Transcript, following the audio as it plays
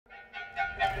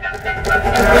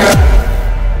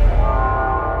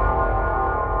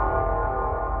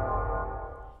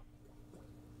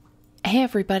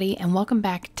everybody, and welcome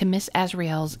back to Miss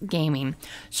Azrael's Gaming.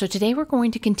 So today we're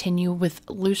going to continue with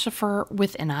Lucifer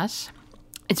Within Us.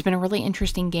 It's been a really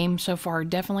interesting game so far,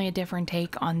 definitely a different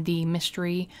take on the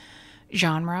mystery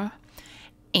genre,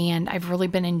 and I've really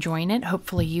been enjoying it.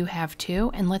 Hopefully you have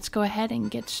too, and let's go ahead and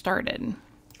get started.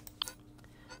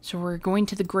 So we're going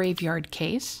to the graveyard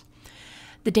case.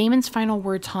 The daemon's final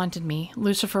words haunted me.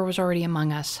 Lucifer was already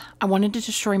among us. I wanted to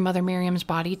destroy Mother Miriam's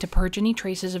body to purge any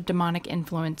traces of demonic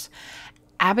influence.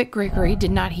 Abbot Gregory did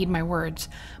not heed my words.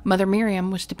 Mother Miriam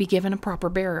was to be given a proper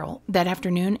burial. That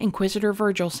afternoon, Inquisitor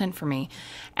Virgil sent for me,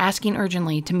 asking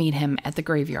urgently to meet him at the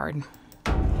graveyard.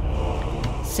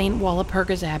 St.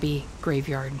 Walpurgis Abbey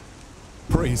Graveyard.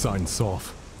 Praise Ein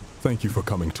Sof. Thank you for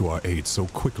coming to our aid so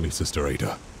quickly, Sister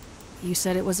Ada. You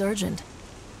said it was urgent.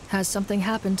 Has something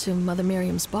happened to Mother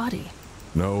Miriam's body?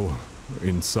 No,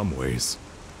 in some ways.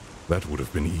 That would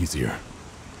have been easier.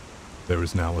 There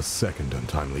is now a second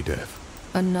untimely death.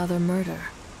 Another murder.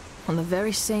 On the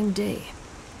very same day.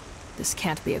 This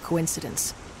can't be a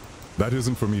coincidence. That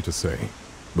isn't for me to say,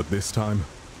 but this time,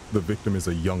 the victim is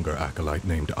a younger acolyte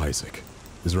named Isaac.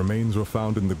 His remains were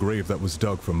found in the grave that was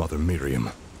dug for Mother Miriam.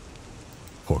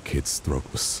 Poor kid's throat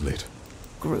was slit.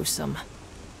 Gruesome.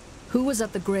 Who was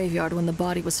at the graveyard when the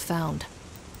body was found?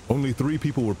 Only 3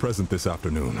 people were present this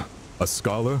afternoon. A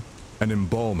scholar, an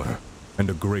embalmer, and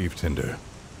a grave tender.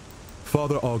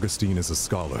 Father Augustine is a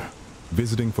scholar,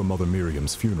 visiting for Mother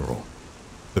Miriam's funeral.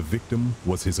 The victim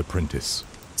was his apprentice.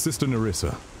 Sister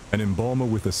Nerissa, an embalmer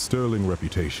with a sterling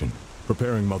reputation,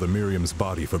 preparing Mother Miriam's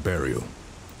body for burial.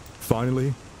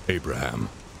 Finally, Abraham,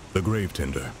 the grave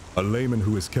tender, a layman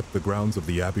who has kept the grounds of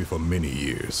the abbey for many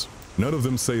years. None of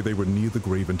them say they were near the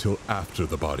grave until after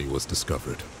the body was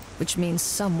discovered. Which means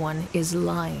someone is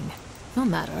lying. No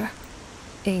matter.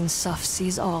 Ein Sof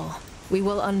sees all. We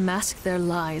will unmask their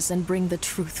lies and bring the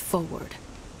truth forward.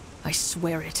 I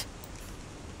swear it.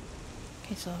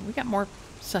 Okay, so we got more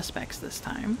suspects this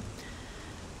time,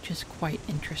 which is quite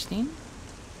interesting.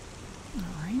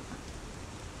 Alright.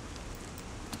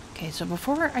 Okay, so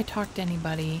before I talk to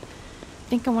anybody, I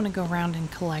think I want to go around and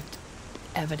collect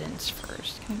evidence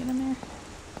first. Can I get in there?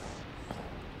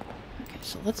 Okay,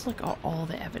 so let's look at all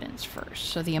the evidence first.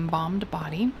 So the embalmed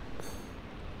body.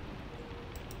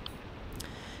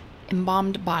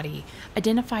 Embalmed body.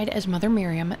 Identified as Mother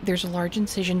Miriam, there's a large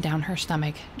incision down her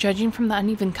stomach. Judging from the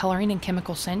uneven coloring and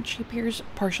chemical scent, she appears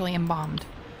partially embalmed.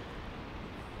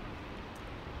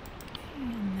 Okay,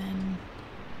 and then...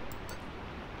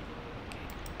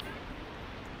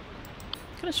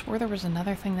 I could have swore there was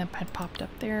another thing that had popped up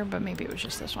there, but maybe it was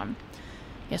just this one.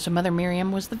 Yeah, so Mother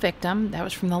Miriam was the victim. That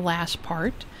was from the last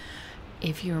part,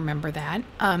 if you remember that.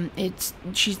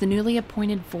 She's the newly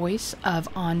appointed voice of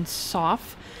Ein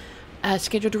Sof,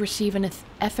 scheduled to receive an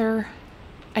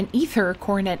ether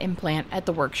coronet implant at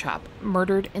the workshop.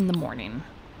 Murdered in the morning.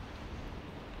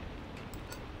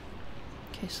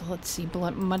 Okay, so let's see.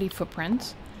 Muddy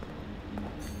footprints.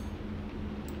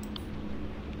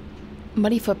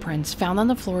 Muddy footprints found on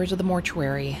the floors of the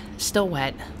mortuary, still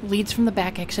wet, leads from the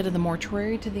back exit of the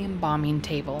mortuary to the embalming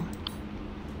table.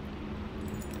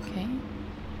 Okay.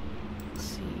 Let's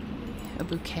see. A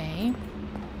bouquet.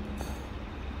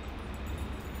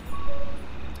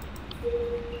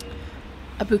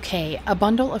 A bouquet, a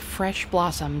bundle of fresh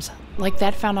blossoms, like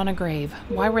that found on a grave.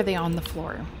 Why were they on the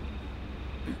floor?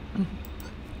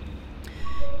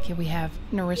 Okay, we have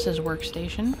Nerissa's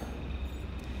workstation.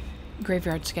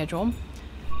 Graveyard schedule.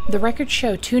 The records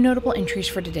show 2 notable entries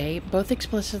for today, both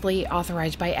explicitly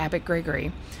authorized by Abbot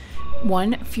Gregory.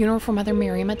 1, funeral for Mother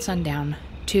Miriam at sundown.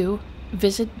 2,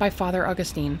 visit by Father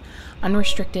Augustine.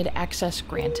 Unrestricted access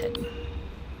granted.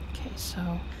 Okay,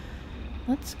 so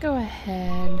let's go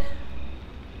ahead.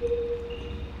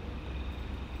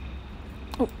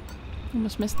 Oh,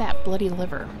 almost missed that. Bloody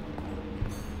liver.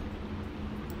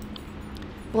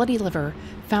 Bloody liver,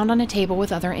 found on a table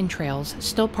with other entrails,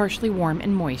 still partially warm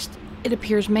and moist. It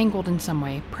appears mangled in some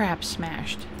way, perhaps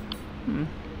smashed.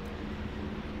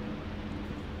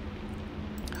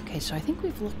 Okay, so I think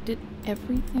we've looked at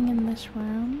everything in this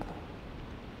room.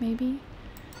 Maybe?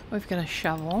 We've got a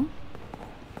shovel.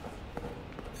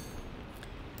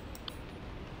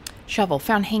 Shovel,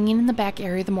 found hanging in the back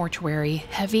area of the mortuary,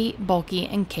 heavy, bulky,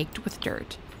 and caked with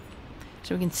dirt.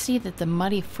 So we can see that the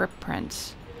muddy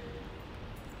footprints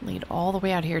lead all the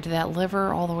way out here to that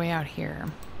liver, all the way out here.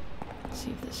 Let's see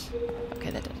if this...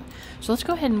 Okay, that doesn't. So let's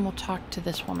go ahead and we'll talk to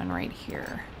this woman right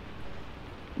here.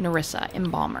 Nerissa,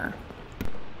 embalmer.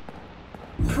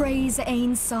 Praise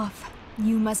Ein Sof.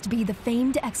 You must be the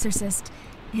famed exorcist.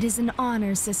 It is an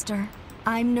honor, sister.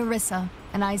 I'm Nerissa,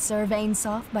 and I serve Ein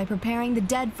Sof by preparing the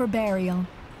dead for burial.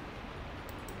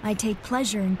 I take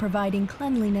pleasure in providing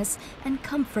cleanliness and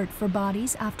comfort for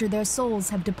bodies after their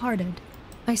souls have departed.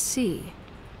 I see.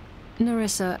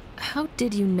 Nerissa, how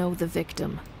did you know the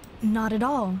victim? Not at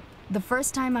all. The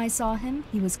first time I saw him,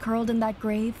 he was curled in that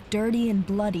grave, dirty and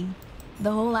bloody.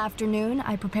 The whole afternoon,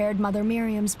 I prepared Mother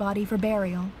Miriam's body for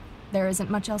burial. There isn't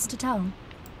much else to tell.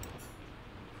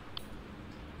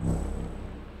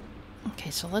 Okay,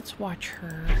 so let's watch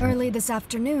her. Early this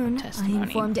afternoon, testimony. I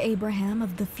informed Abraham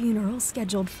of the funeral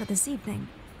scheduled for this evening.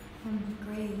 From the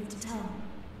grave to tell.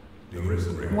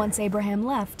 Once Abraham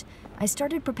left, I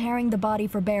started preparing the body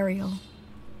for burial.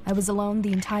 I was alone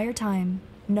the entire time.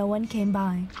 No one came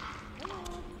by.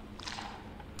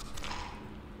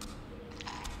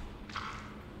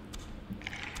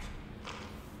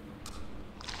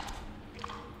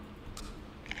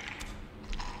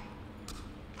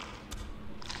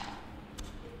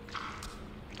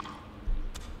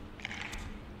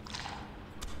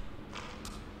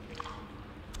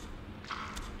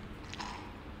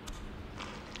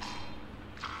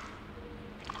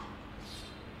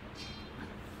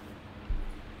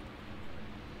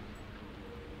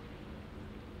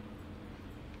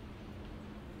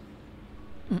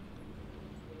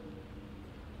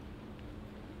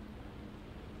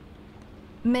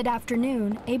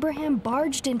 Mid-afternoon, Abraham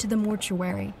barged into the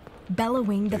mortuary,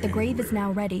 bellowing that the grave is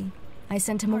now ready. I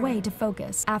sent him away to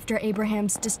focus. After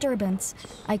Abraham's disturbance,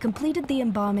 I completed the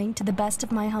embalming to the best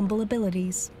of my humble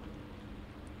abilities.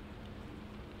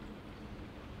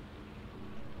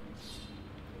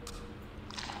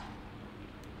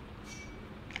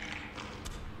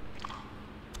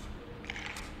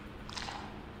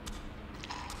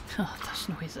 Oh, those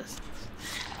noises.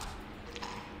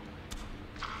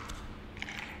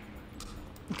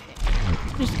 Okay,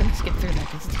 I'm just gonna skip through that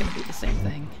because it's gonna be the same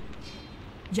thing.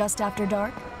 Just after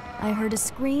dark, I heard a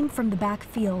scream from the back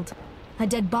field. A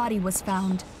dead body was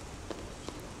found.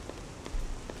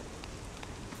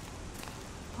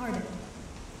 Pardon.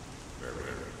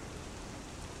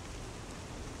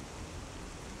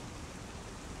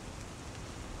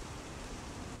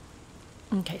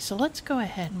 Okay, so let's go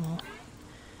ahead and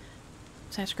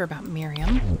let's ask her about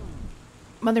Miriam.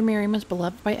 Mother Miriam is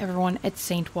beloved by everyone at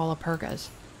St. Walpurgis.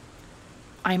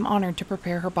 I am honored to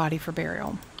prepare her body for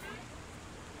burial.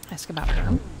 Ask about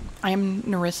her. I am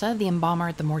Nerissa, the embalmer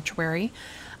at the mortuary.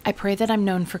 I pray that I'm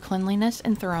known for cleanliness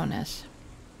and thoroughness.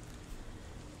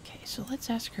 Okay, so let's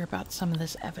ask her about some of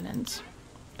this evidence.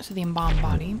 So the embalmed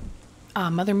body.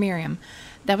 Mother Miriam.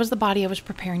 That was the body I was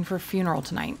preparing for a funeral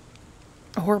tonight.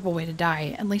 A horrible way to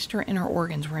die. At least her inner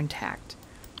organs were intact.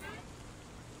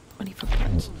 Bloody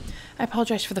footprints. I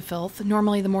apologize for the filth.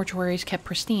 Normally the mortuary is kept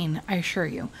pristine, I assure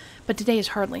you. But today is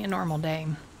hardly a normal day.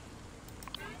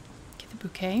 Get the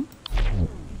bouquet.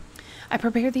 I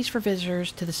prepared these for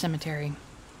visitors to the cemetery.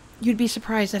 You'd be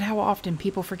surprised at how often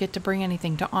people forget to bring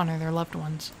anything to honor their loved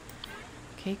ones.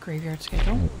 Okay, graveyard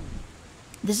schedule.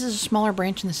 This is a smaller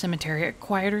branch in the cemetery, a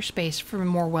quieter space for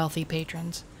more wealthy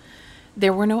patrons.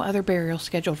 There were no other burials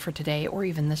scheduled for today or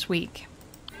even this week.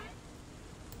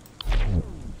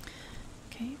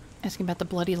 Okay, asking about the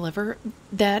bloody liver.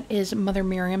 That is Mother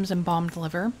Miriam's embalmed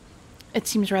liver. It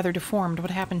seems rather deformed.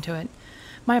 What happened to it?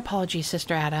 My apologies,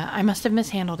 Sister Ada. I must have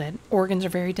mishandled it. Organs are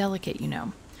very delicate, you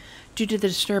know. Due to the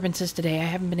disturbances today, I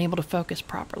haven't been able to focus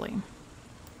properly.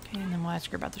 Okay, and then we'll ask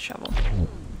her about the shovel.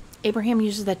 Abraham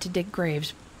uses that to dig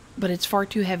graves, but it's far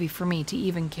too heavy for me to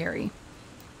even carry.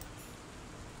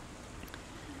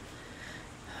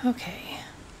 Okay,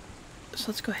 so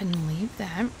let's go ahead and leave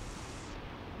that.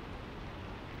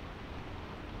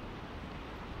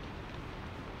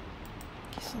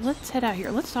 Okay, so let's head out here.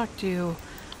 Let's talk to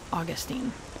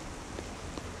Augustine.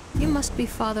 You must be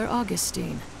Father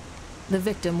Augustine. The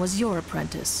victim was your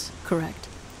apprentice, correct?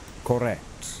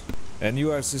 Correct. And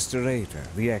you are Sister Ada,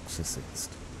 the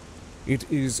exorcist.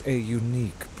 It is a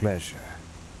unique pleasure.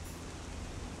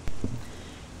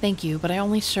 Thank you, but I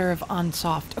only serve on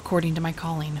soft according to my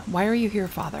calling. Why are you here,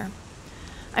 Father?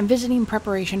 I'm visiting in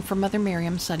preparation for Mother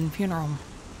Miriam's sudden funeral.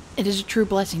 It is a true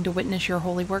blessing to witness your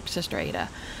holy work, Sister Ada.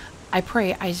 I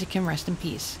pray Isaac can rest in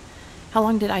peace. How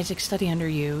long did Isaac study under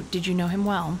you? Did you know him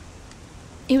well?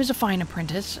 He was a fine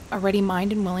apprentice, a ready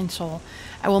mind and willing soul.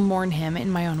 I will mourn him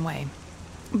in my own way.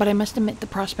 But I must admit the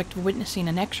prospect of witnessing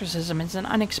an exorcism is an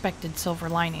unexpected silver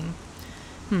lining.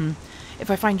 If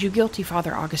I find you guilty,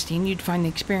 Father Augustine, you'd find the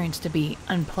experience to be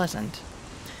unpleasant.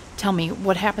 Tell me,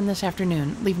 what happened this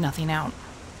afternoon? Leave nothing out.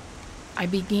 I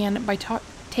began by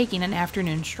taking an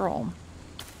afternoon stroll.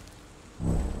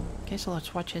 Okay, so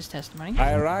let's watch his testimony.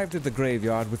 I arrived at the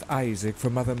graveyard with Isaac for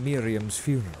Mother Miriam's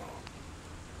funeral.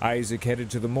 Isaac headed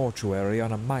to the mortuary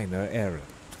on a minor errand.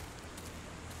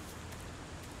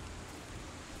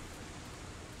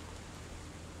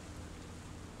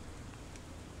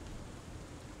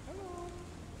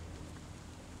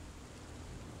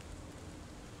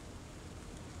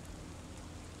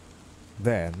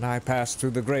 Then I passed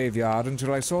through the graveyard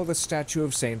until I saw the statue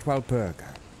of Saint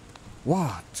Walpurga.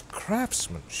 What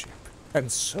craftsmanship,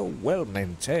 and so well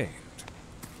maintained.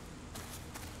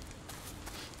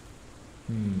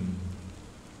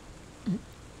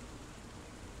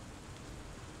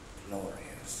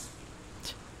 Glorious.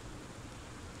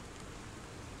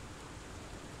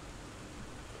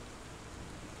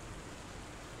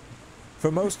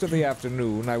 For most of the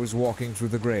afternoon, I was walking through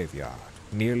the graveyard,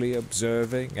 merely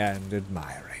observing and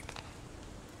admiring.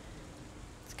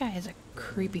 This guy has a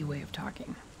creepy way of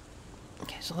talking.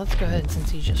 Okay, so let's go ahead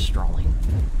since he's just strolling.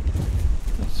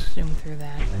 Let's zoom through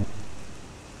that.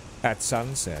 At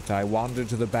sunset, I wandered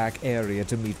to the back area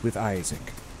to meet with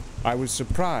Isaac. I was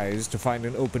surprised to find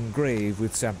an open grave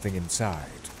with something inside.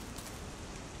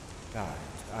 Died,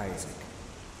 Isaac.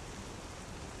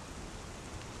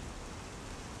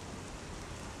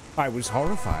 I was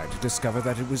horrified to discover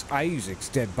that it was Isaac's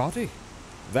dead body.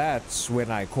 That's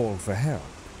when I called for help.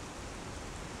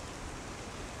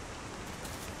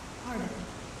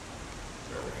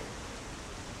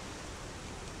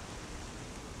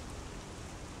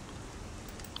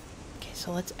 Okay,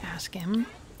 so let's ask him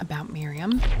about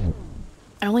Miriam.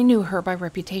 I only knew her by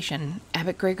reputation.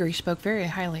 Abbot Gregory spoke very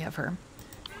highly of her.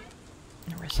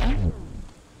 Nerissa?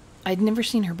 I'd never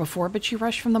seen her before, but she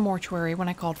rushed from the mortuary when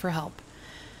I called for help.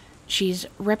 She's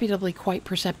reputably quite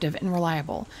perceptive and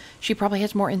reliable. She probably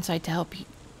has more insight to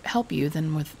help you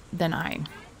than I.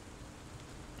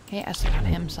 Okay, asked about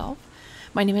himself.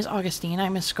 My name is Augustine.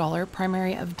 I'm a scholar,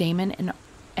 primary of daemon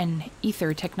and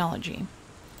ether technology.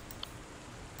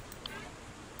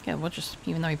 Okay, we'll just,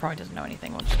 even though he probably doesn't know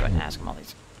anything, we'll just go ahead and ask him all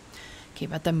these. Okay,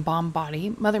 about the embalmed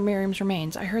body. Mother Miriam's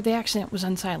remains. I heard the accident was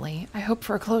unsightly. I hope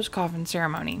for a closed coffin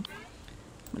ceremony.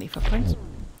 Many footprints?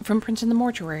 Footprints in the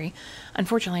mortuary.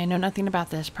 Unfortunately, I know nothing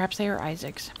about this. Perhaps they are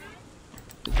Isaac's.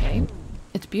 Okay,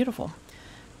 it's beautiful.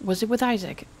 Was it with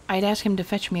Isaac? I'd ask him to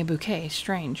fetch me a bouquet.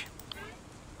 Strange.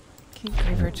 Okay,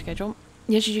 graveyard schedule.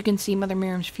 Yes, as you can see, Mother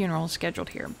Miriam's funeral is scheduled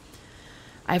here.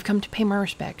 I have come to pay my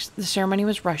respects. The ceremony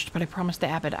was rushed, but I promised the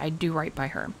abbot I'd do right by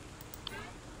her.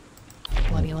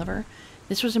 Bloody liver.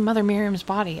 This was in Mother Miriam's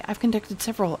body. I've conducted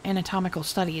several anatomical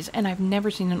studies, and I've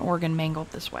never seen an organ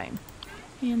mangled this way.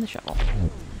 And the shovel.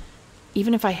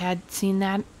 Even if I had seen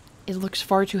that, it looks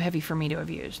far too heavy for me to have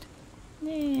used.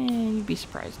 You'd be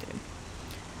surprised, dude.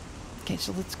 Okay,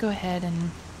 so let's go ahead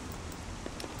and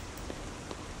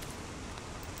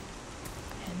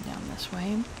head down this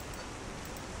way.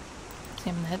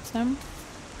 Examine the headstone.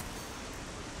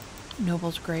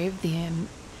 Noble's grave. The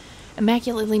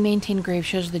immaculately maintained grave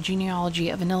shows the genealogy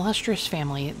of an illustrious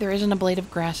family. There isn't a blade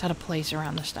of grass out of place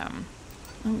around the stone.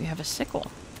 Oh, you have a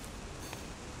sickle.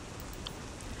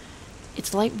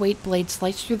 Its lightweight blade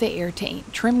slices through the air to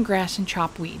trim grass and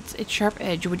chop weeds. Its sharp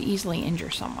edge would easily injure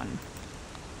someone.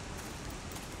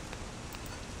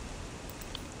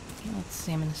 Okay, let's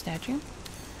examine the statue.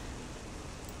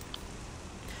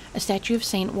 A statue of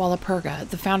Saint Walpurga,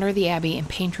 the founder of the abbey and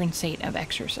patron saint of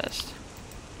exorcists.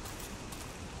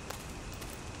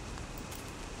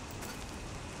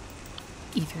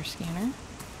 Ether scanner.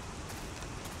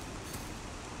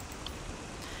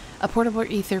 A portable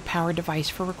ether-powered device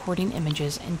for recording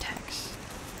images and text.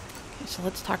 Okay, so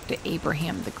let's talk to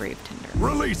Abraham, the grave tender.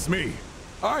 Release me!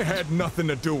 I had nothing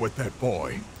to do with that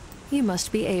boy. You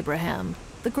must be Abraham,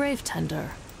 the grave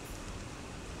tender.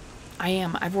 I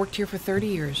am. I've worked here for 30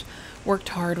 years. Worked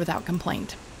hard without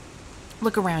complaint.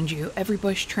 Look around you. Every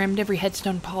bush trimmed, every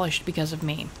headstone polished because of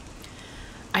me.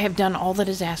 I have done all that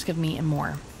is asked of me and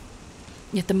more.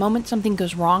 Yet the moment something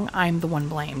goes wrong, I'm the one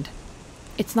blamed.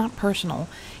 It's not personal.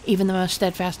 Even the most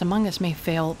steadfast among us may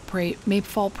fall prey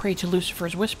to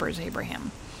Lucifer's whispers,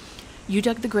 Abraham. You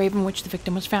dug the grave in which the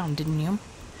victim was found, didn't you?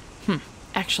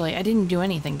 Actually, I didn't do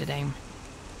anything today.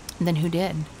 Then who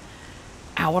did?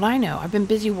 How would I know? I've been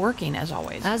busy working, as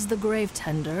always. As the grave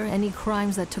tender, any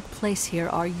crimes that took place here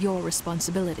are your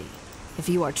responsibility. If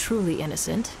you are truly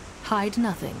innocent, hide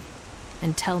nothing,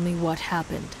 and tell me what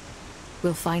happened.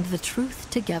 We'll find the truth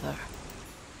together.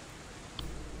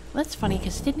 That's funny,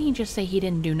 because didn't he just say he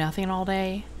didn't do nothing all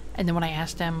day? And then when I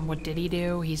asked him, what did he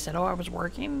do? He said, oh, I was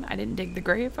working. I didn't dig the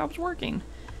grave. I was working.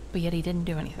 But yet he didn't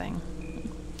do anything.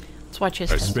 Let's watch his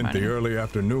testimony. I spent the early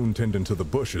afternoon tending to the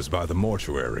bushes by the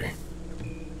mortuary.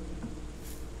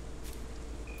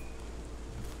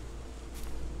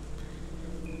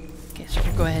 Okay, so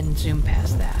we'll go ahead and zoom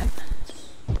past that.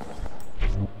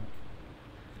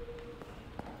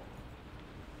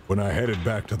 When I headed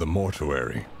back to the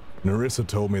mortuary, Nerissa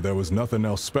told me there was nothing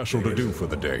else special to do for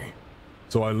the day.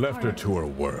 So I left her to her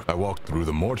work. I walked through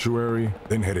the mortuary,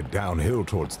 then headed downhill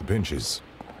towards the benches.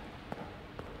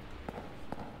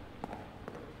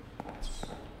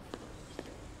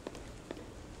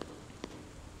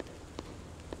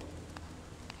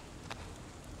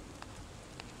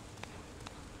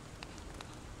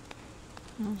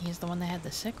 He's the one that had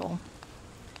the sickle.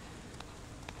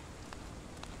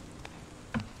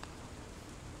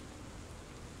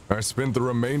 I spent the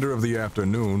remainder of the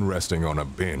afternoon resting on a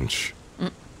bench.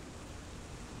 Okay,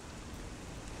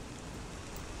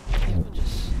 we'll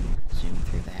just zoom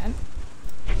through that.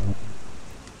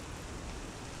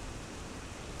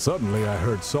 Suddenly, I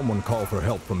heard someone call for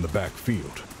help from the back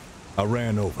field. I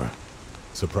ran over,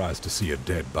 surprised to see a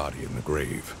dead body in the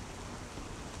grave.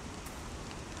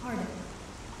 Pardon.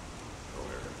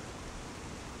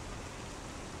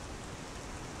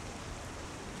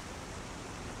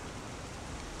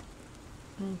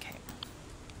 Okay.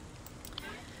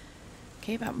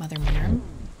 Okay, about Mother Miriam.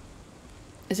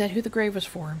 Is that who the grave was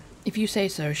for? If you say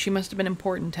so, she must have been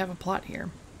important to have a plot here.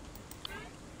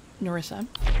 Nerissa.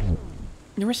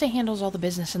 Nerissa handles all the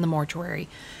business in the mortuary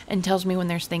and tells me when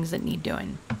there's things that need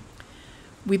doing.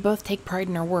 We both take pride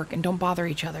in our work and don't bother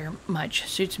each other much.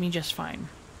 Suits me just fine.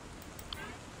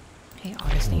 Hey,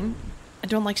 Augustine. I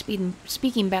don't like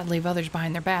speaking badly of others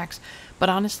behind their backs, but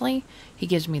honestly, he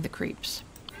gives me the creeps.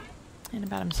 And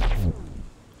about himself.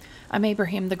 I'm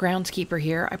Abraham, the groundskeeper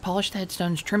here. I polish the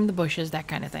headstones, trim the bushes, that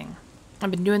kind of thing.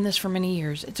 I've been doing this for many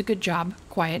years. It's a good job,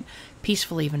 quiet,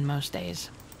 peaceful even most days.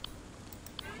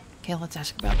 Okay, let's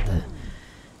ask about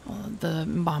the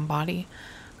bomb body.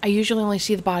 I usually only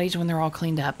see the bodies when they're all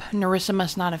cleaned up. Nerissa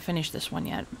must not have finished this one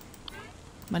yet.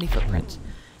 Muddy footprints.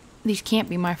 These can't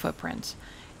be my footprints.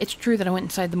 It's true that I went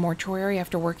inside the mortuary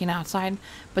after working outside,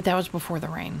 but that was before the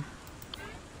rain.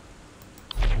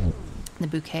 The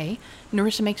bouquet.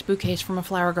 Nerissa makes bouquets from a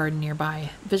flower garden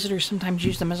nearby. Visitors sometimes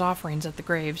use them as offerings at the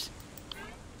graves.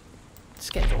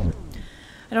 Schedule.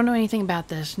 I don't know anything about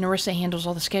this. Nerissa handles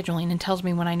all the scheduling and tells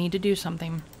me when I need to do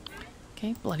something.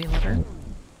 Okay, bloody liver.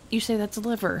 You say that's a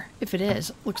liver. If it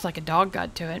is, looks like a dog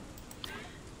got to it.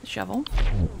 The shovel.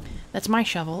 That's my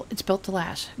shovel. It's built to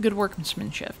last. Good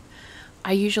workmanship.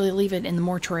 I usually leave it in the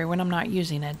mortuary when I'm not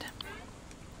using it.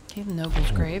 Okay, the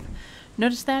noble's grave.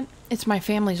 Notice that? It's my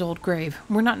family's old grave.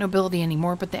 We're not nobility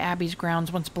anymore, but the abbey's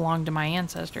grounds once belonged to my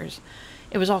ancestors.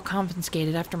 It was all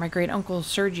confiscated after my great-uncle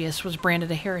Sergius was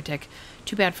branded a heretic.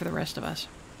 Too bad for the rest of us.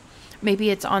 Maybe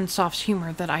it's on Soft's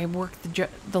humor that I work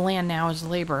the land now as a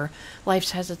laborer. Life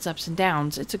has its ups and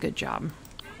downs. It's a good job.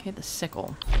 Okay, the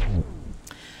sickle.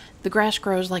 The grass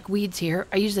grows like weeds here.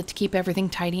 I use it to keep everything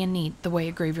tidy and neat, the way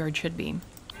a graveyard should be.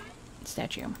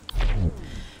 Statue.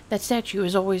 That statue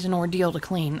is always an ordeal to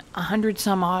clean.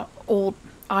 100-some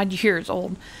odd years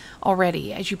old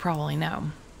already, as you probably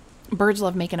know. Birds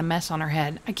love making a mess on her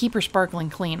head. I keep her sparkling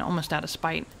clean, almost out of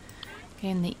spite. Okay,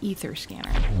 and the ether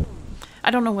scanner.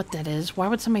 I don't know what that is. Why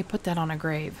would somebody put that on a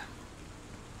grave?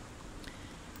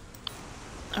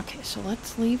 Okay, so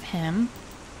let's leave him.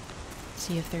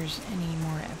 See if there's any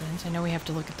more evidence. I know we have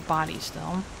to look at the body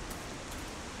still.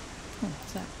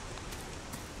 What's that?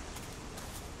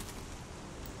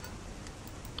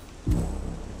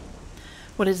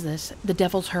 What is this? The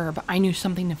devil's herb. I knew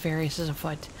something nefarious is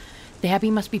afoot. The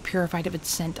abbey must be purified of its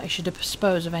scent. I should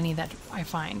dispose of any that I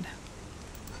find.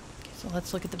 Okay, so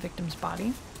let's look at the victim's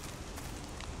body.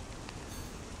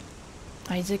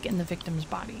 Isaac and the victim's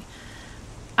body.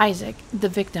 Isaac, the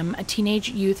victim, a teenage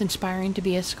youth inspiring to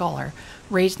be a scholar.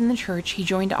 Raised in the church, he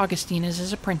joined Augustine as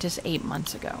his apprentice 8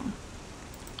 months ago.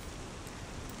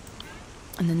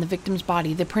 And then the victim's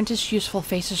body. The apprentice's useful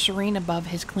face is serene above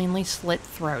his cleanly slit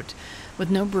throat, with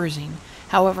no bruising.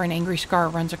 However, an angry scar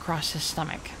runs across his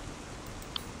stomach.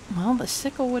 Well, the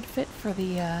sickle would fit for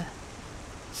the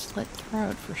slit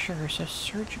throat for sure. So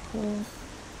surgical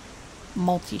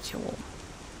multi-tool.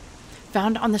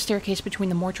 Found on the staircase between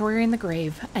the mortuary and the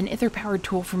grave, an ether-powered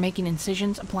tool for making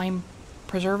incisions, applying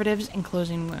preservatives, and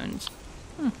closing wounds.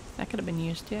 That could have been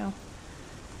used too.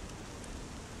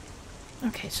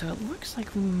 Okay, so it looks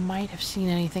like we might have seen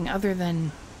anything other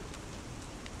than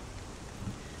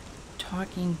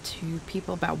talking to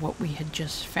people about what we had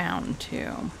just found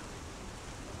too.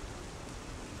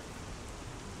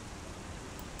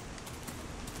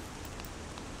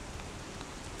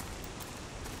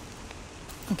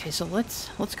 Okay, so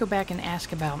let's go back and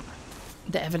ask about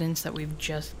the evidence that we've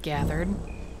just gathered.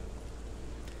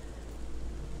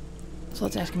 So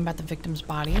let's ask him about the victim's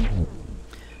body.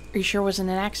 Are you sure it wasn't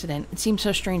an accident? It seems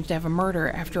so strange to have a murder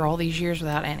after all these years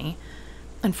without any.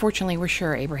 Unfortunately, we're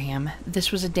sure, Abraham.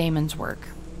 This was a daemon's work.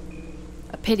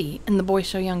 A pity, and the boy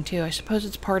so young too. I suppose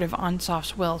it's part of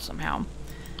Ansoff's will somehow.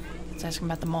 Let's ask him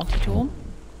about the multi-tool.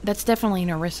 That's definitely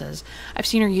Nerissa's. I've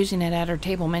seen her using it at her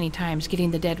table many times,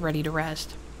 getting the dead ready to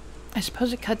rest. I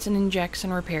suppose it cuts and injects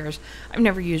and repairs. I've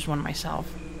never used one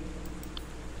myself.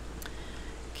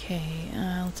 Okay,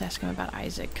 let's ask him about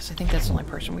Isaac, because I think that's the only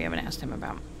person we haven't asked him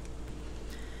about.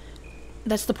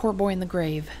 That's the poor boy in the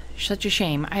grave. Such a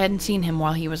shame. I hadn't seen him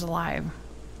while he was alive.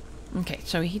 Okay,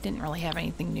 so he didn't really have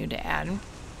anything new to add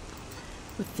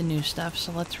with the new stuff,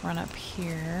 so let's run up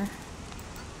here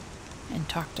and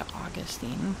talk to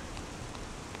Augustine.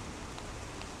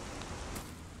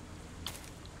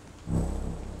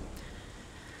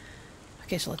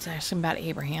 Okay, so let's ask him about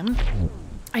Abraham.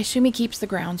 I assume he keeps the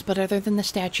grounds, but other than the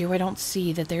statue, I don't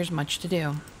see that there's much to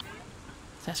do.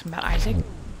 Let's ask him about Isaac.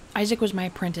 Isaac was my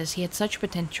apprentice. He had such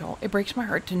potential. It breaks my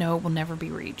heart to know it will never be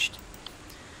reached.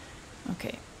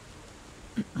 Okay.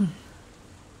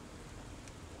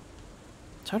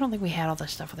 So I don't think we had all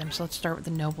this stuff with him, so let's start with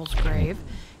the noble's grave.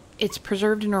 It's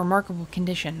preserved in a remarkable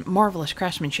condition. Marvelous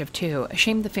craftsmanship, too. A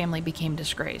shame the family became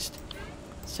disgraced.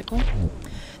 Sickle?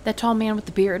 That tall man with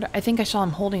the beard, I think I saw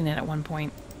him holding it at one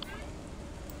point.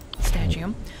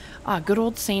 Statue. Ah, good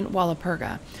old Saint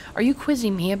Walpurga. Are you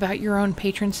quizzing me about your own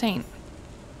patron saint?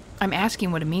 I'm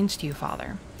asking what it means to you,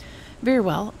 Father. Very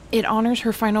well. It honors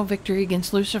her final victory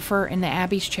against Lucifer in the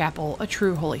Abbey's chapel, a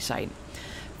true holy site.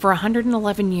 For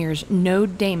 111 years, no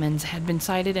daemons had been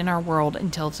sighted in our world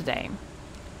until today.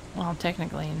 Well,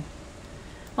 technically.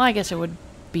 Well, I guess it would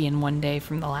be in one day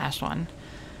from the last one.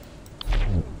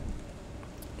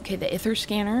 Okay, the Ither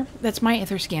Scanner. That's my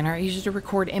Ither Scanner. I use it to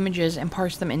record images and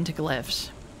parse them into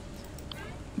glyphs.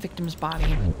 Victim's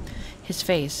body. His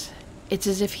face. It's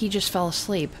as if he just fell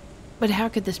asleep. But how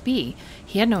could this be?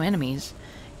 He had no enemies.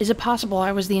 Is it possible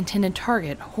I was the intended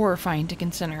target? Horrifying to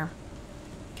consider.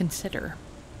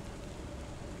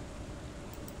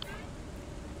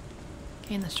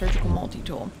 Okay, and the surgical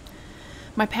multi-tool.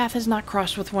 My path has not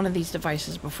crossed with one of these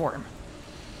devices before.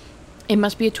 It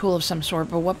must be a tool of some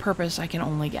sort, but what purpose I can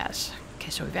only guess.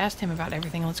 Okay, so we've asked him about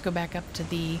everything. Let's go back up to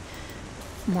the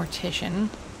mortician.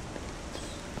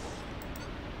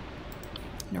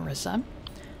 Nerissa.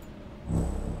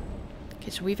 Okay,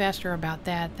 so we've asked her about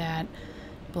that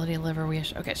bloody liver.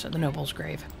 Okay, so the noble's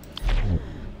grave.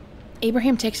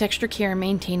 Abraham takes extra care in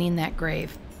maintaining that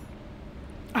grave.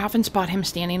 I often spot him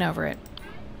standing over it.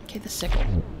 Okay, the sickle.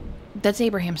 That's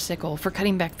Abraham's sickle for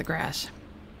cutting back the grass.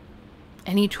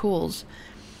 Any tools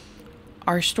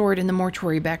are stored in the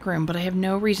mortuary back room, but I have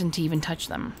no reason to even touch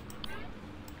them.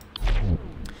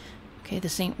 Okay, the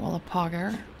Saint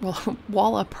Walpurga,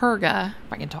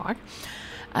 if I can talk.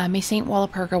 May Saint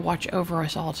Walpurga watch over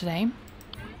us all today.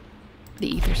 The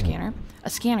Ether Scanner. A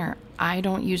scanner. I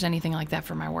don't use anything like that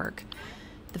for my work.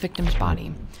 The victim's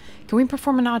body. Can we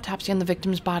perform an autopsy on the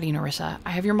victim's body, Nerissa?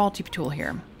 I have your multi-tool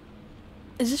here.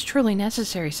 Is this truly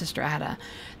necessary, Sister Ada?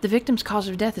 The victim's cause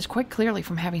of death is quite clearly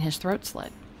from having his throat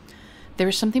slit. There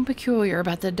is something peculiar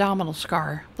about the abdominal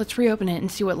scar. Let's reopen it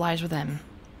and see what lies within.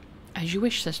 As you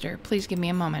wish, sister. Please give me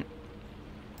a moment.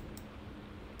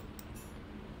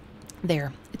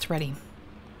 There. It's ready.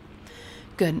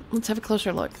 Good. Let's have a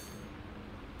closer look.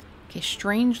 Okay,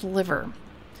 strange liver.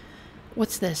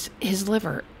 What's this? His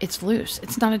liver. It's loose.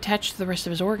 It's not attached to the rest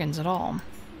of his organs at all.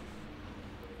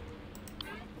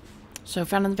 So,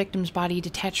 found in the victim's body,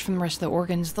 detached from the rest of the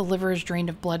organs, the liver is drained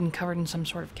of blood and covered in some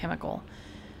sort of chemical.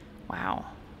 Wow.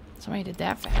 Somebody did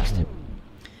that fast.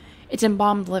 It's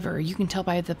embalmed liver. You can tell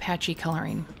by the patchy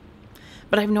coloring.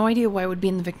 But I have no idea why it would be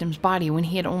in the victim's body when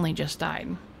he had only just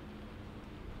died.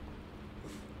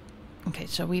 Okay,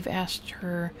 so we've asked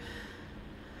her...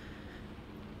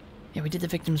 Yeah, we did the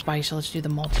victim's body, so let's do the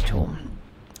multi-tool.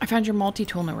 I found your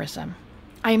multi-tool, Nerissa.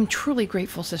 I am truly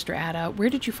grateful, Sister Ada. Where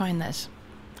did you find this?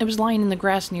 It was lying in the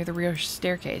grass near the rear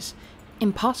staircase.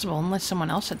 Impossible unless someone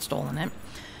else had stolen it.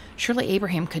 Surely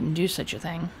Abraham couldn't do such a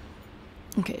thing.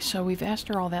 Okay, so we've asked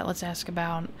her all that. Let's ask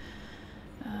about...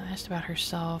 asked about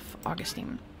herself.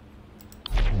 Augustine.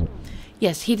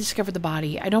 Yes, he discovered the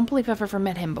body. I don't believe I've ever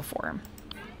met him before.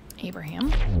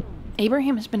 Abraham?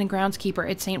 Abraham has been a groundskeeper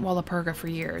at St. Walpurga for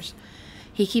years.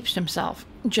 He keeps to himself.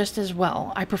 Just as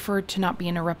well. I prefer to not be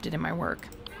interrupted in my work.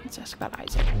 Let's ask about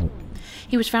Isaac.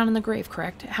 He was found in the grave,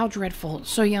 correct? How dreadful.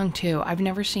 So young, too. I've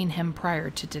never seen him prior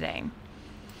to today.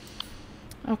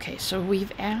 Okay, so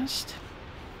we've asked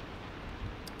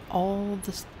all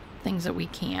the things that we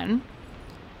can.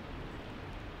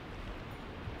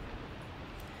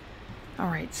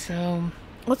 Alright, so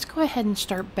let's go ahead and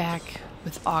start back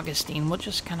with Augustine. We'll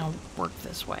just kind of work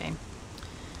this way.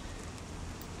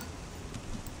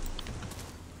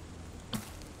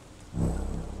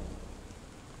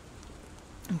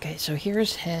 Okay, so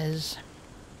here's his.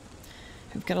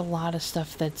 We've got a lot of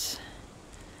stuff that's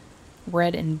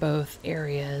red in both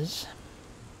areas.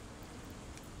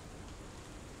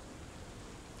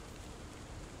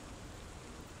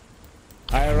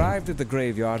 I arrived at the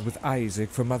graveyard with Isaac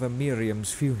for Mother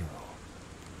Miriam's funeral.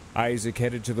 Isaac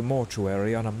headed to the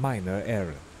mortuary on a minor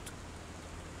errand.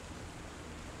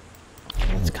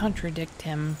 contradict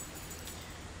him.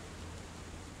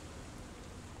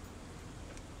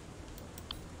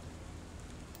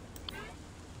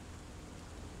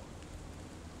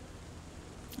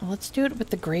 Let's do it with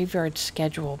the graveyard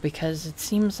schedule because it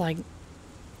seems like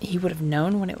he would have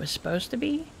known when it was supposed to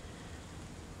be.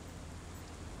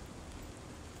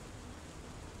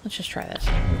 Let's just try this.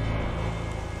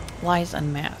 Lies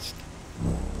unmasked.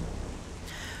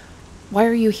 Why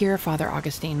are you here, Father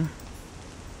Augustine?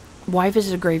 Why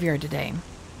visit a graveyard today?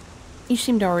 You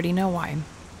seem to already know why.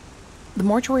 The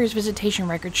mortuary's visitation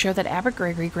records show that Abbot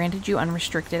Gregory granted you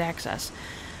unrestricted access.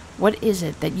 What is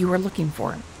it that you are looking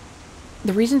for?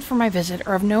 The reasons for my visit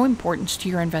are of no importance to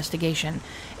your investigation.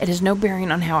 It has no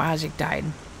bearing on how Isaac died.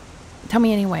 Tell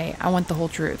me anyway, I want the whole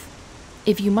truth.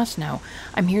 If you must know,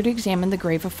 I'm here to examine the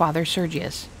grave of Father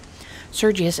Sergius.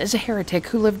 Sergius is a heretic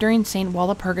who lived during St.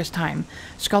 Walpurga's time.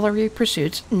 Scholarly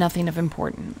pursuits, nothing of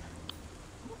importance.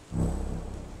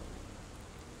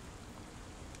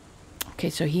 Okay,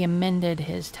 so he amended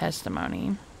his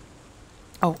testimony.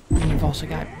 Oh, and you've also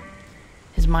got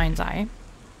his mind's eye.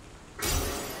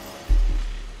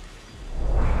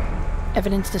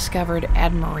 Evidence discovered,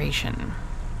 admiration.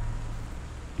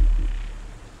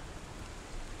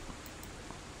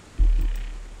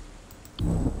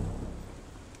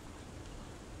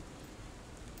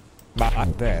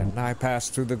 Then I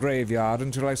passed through the graveyard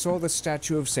until I saw the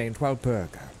statue of Saint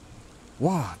Walpurga.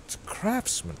 What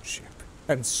craftsmanship,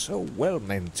 and so well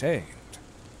maintained.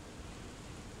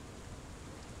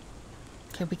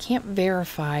 Okay, we can't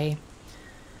verify.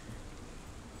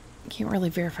 Can't really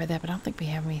verify that, but I don't think we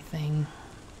have anything.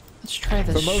 Let's try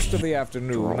this. For most of the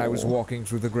afternoon, I was walking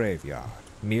through the graveyard,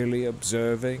 merely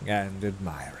observing and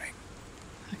admiring.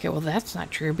 Okay, well that's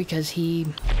not true because he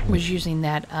was using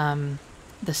that,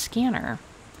 the scanner.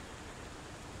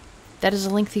 That is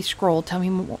a lengthy scroll. Tell me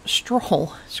more.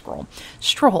 Stroll.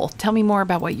 Tell me more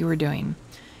about what you were doing.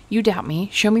 You doubt me.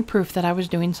 Show me proof that I was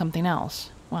doing something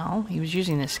else. Well, he was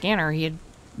using the scanner. He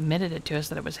admitted it to us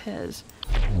that it was his.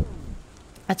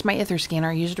 That's my ether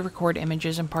scanner. I use it to record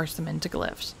images and parse them into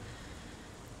glyphs.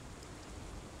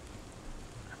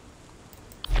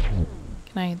 Can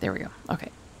I? There we go.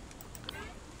 Okay.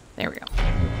 There we go.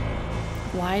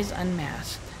 Lies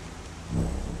unmasked.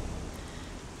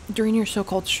 During your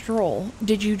so-called stroll,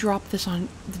 did you drop this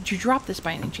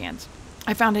by any chance?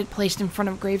 I found it placed in front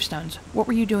of gravestones. What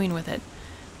were you doing with it?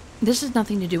 This has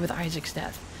nothing to do with Isaac's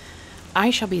death. I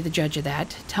shall be the judge of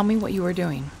that. Tell me what you were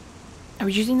doing. I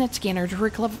was using that scanner to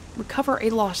recover a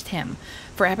lost hymn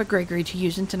for Abbot Gregory to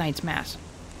use in tonight's Mass.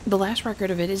 The last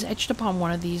record of it is etched upon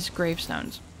one of these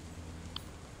gravestones.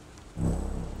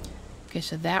 Okay,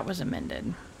 so that was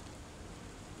amended.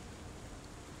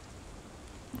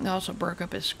 He also broke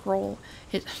up his scroll.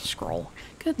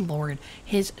 Good lord.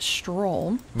 His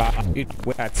stroll.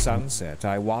 At sunset,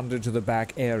 I wandered to the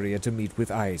back area to meet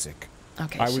with Isaac.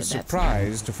 Okay, I was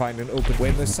surprised to find an open...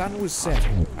 When the sun was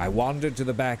setting, I wandered to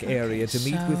the back area to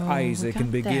meet with Isaac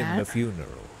and begin the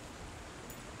funeral.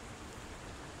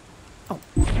 Oh,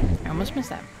 I almost missed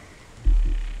that.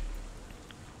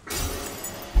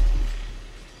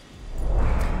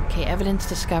 Okay, evidence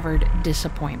discovered,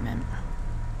 disappointment.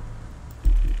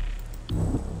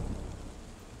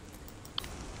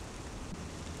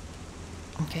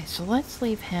 Okay, so let's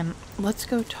leave him. Let's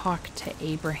go talk to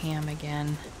Abraham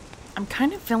again. I'm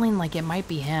kind of feeling like it might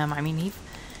be him. I mean,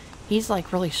 he's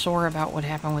like really sore about what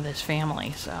happened with his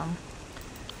family, so.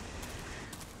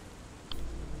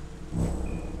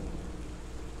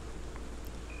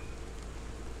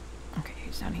 Okay,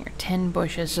 he's down here. 10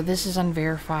 bushes, so this is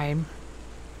unverified.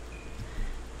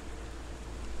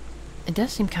 It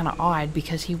does seem kind of odd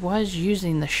because he was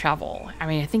using the shovel. I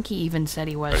mean, I think he even said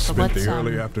he was. I so spent let's the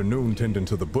early afternoon tending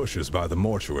to the bushes by the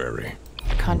mortuary.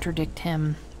 Contradict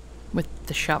him with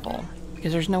the shovel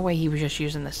because there's no way he was just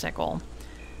using the sickle.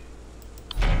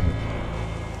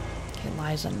 Okay,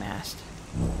 lies unmasked.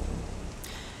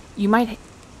 You might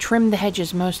trim the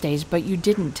hedges most days, but you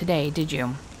didn't today, did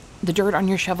you? The dirt on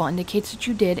your shovel indicates that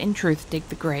you did, in truth, dig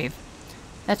the grave.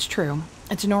 That's true.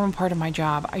 It's a normal part of my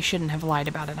job. I shouldn't have lied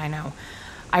about it, I know.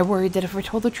 I worried that if I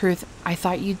told the truth, I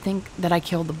thought you'd think that I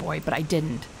killed the boy, but I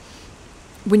didn't.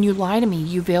 When you lie to me,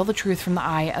 you veil the truth from the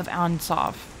eye of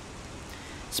Ansov.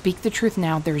 Speak the truth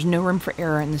now. There is no room for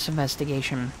error in this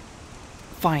investigation.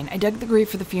 Fine, I dug the grave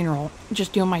for the funeral.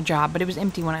 Just doing my job, but it was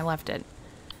empty when I left it.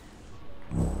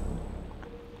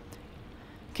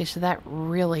 Okay, so that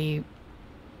really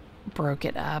broke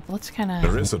it up. Let's kind of...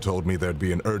 Larissa told me there'd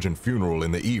be an urgent funeral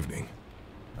in the evening.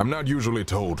 I'm not usually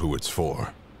told who it's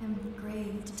for. And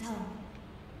grave to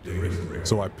tell.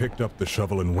 So I picked up the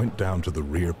shovel and went down to the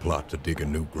rear plot to dig a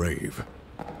new grave.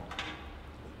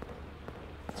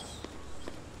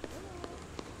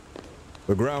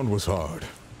 The ground was hard.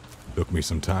 Took me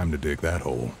some time to dig that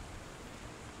hole.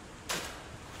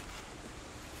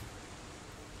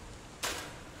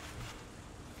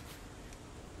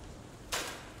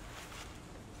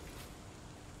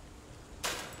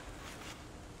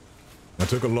 I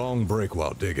took a long break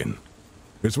while digging.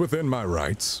 It's within my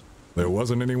rights. There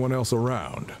wasn't anyone else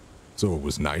around, so it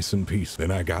was nice and peaceful.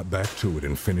 Then I got back to it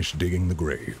and finished digging the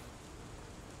grave.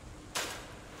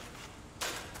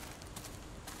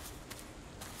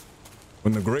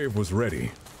 When the grave was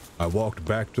ready, I walked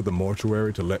back to the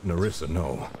mortuary to let Nerissa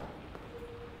know.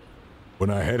 When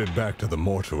I headed back to the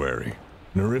mortuary,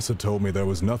 Nerissa told me there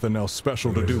was nothing else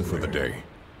special to do for the day.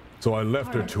 So I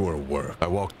left her to her work. I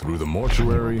walked through the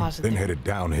mortuary, then headed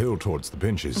downhill towards the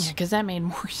benches. Yeah, because that made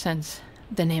more sense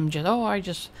than him just, oh, I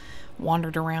just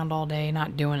wandered around all day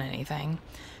not doing anything.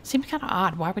 Seems kind of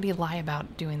odd. Why would he lie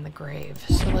about doing the grave?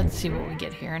 So let's see what we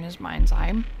get here in his mind's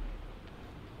eye.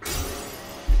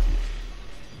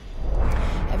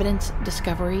 Evidence,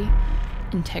 discovery,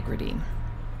 integrity.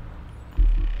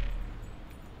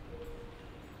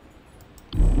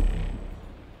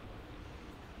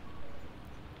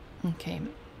 Okay.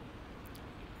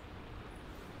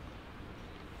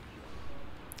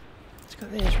 Let's go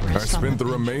there. I spent the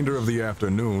remainder of the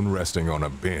afternoon resting on a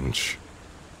bench.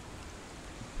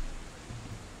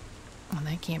 Well,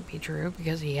 that can't be true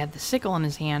because he had the sickle in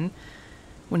his hand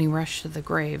when he rushed to the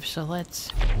grave. So let's...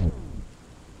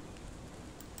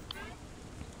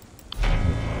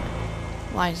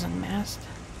 Lies unmasked.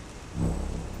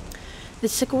 The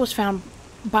sickle was found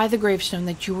by the gravestone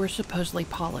that you were supposedly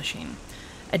polishing.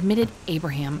 Admitted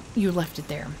Abraham, you left it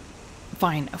there.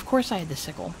 Fine, of course I had the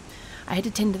sickle. I had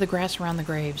to tend to the grass around the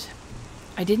graves.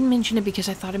 I didn't mention it because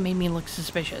I thought it made me look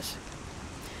suspicious.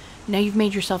 Now you've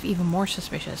made yourself even more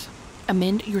suspicious.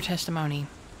 Amend your testimony.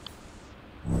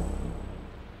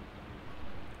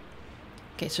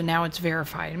 Okay, so now it's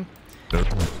verified.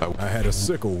 I had a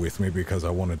sickle with me because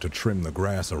I wanted to trim the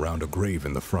grass around a grave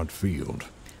in the front field.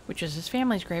 Which is his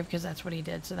family's grave because that's what he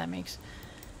did, so that makes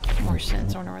more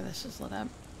sense. I wonder where this is lit up.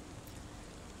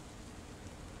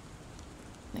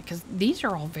 Because these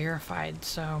are all verified,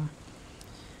 so...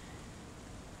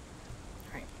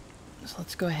 Alright, so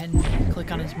let's go ahead and click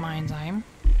on his mind's eye.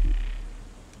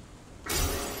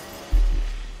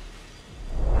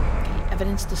 Okay,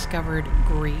 evidence discovered,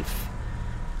 grief.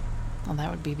 Well,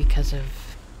 that would be because of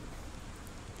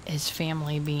his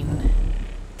family being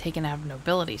taken out of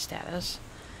nobility status.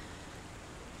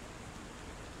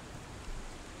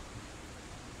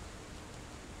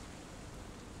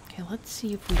 Okay, let's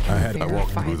see if we can verify I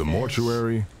walked through the this.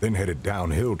 mortuary, then headed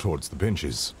downhill towards the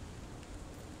benches.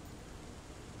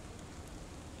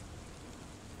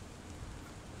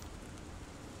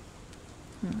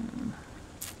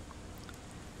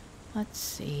 Let's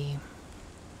see.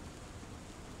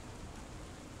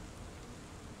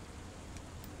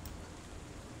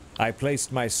 I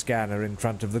placed my scanner in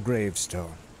front of the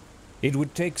gravestone. It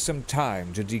would take some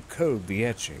time to decode the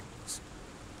etchings.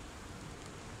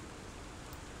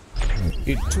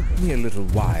 It took me a little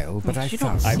while, but I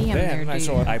found. Then I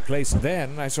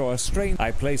saw a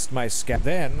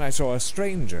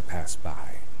stranger pass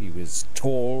by. He was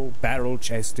tall,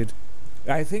 barrel-chested.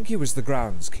 I think he was the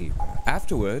groundskeeper.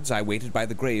 Afterwards, I waited by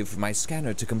the grave for my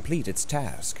scanner to complete its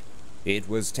task. It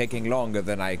was taking longer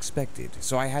than I expected,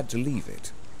 so I had to leave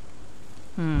it.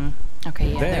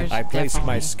 Okay, yeah, Then I placed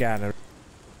my scanner.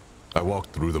 I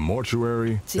walked through the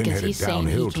mortuary, then headed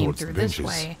downhill towards the benches. This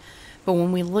way, but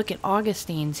when we look at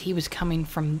Augustine's, he was coming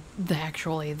from the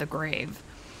grave.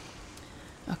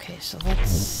 Okay, so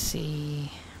let's see.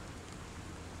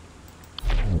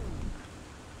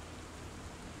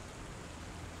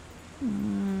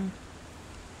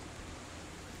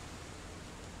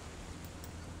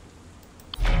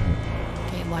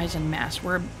 Okay, lies en masse.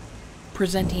 We're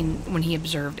presenting when he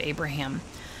observed Abraham.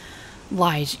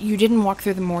 Lies. You didn't walk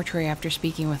through the mortuary after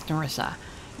speaking with Nerissa.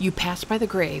 You passed by the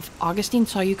grave. Augustine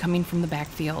saw you coming from the back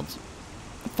fields.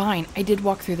 Fine, I did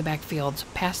walk through the back fields,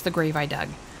 past the grave I dug.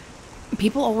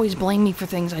 People always blame me for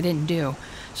things I didn't do,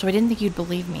 so I didn't think you'd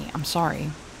believe me. I'm sorry.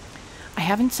 I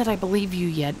haven't said I believe you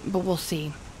yet, but we'll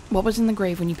see. What was in the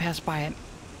grave when you passed by it?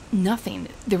 Nothing.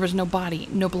 There was no body,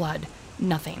 no blood,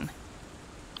 nothing.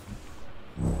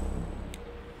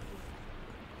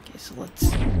 Okay, so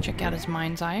let's check out his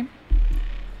mind's eye.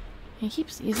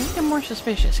 He's looking more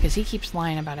suspicious because he keeps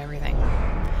lying about everything.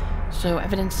 So,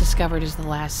 evidence discovered is the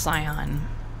last scion.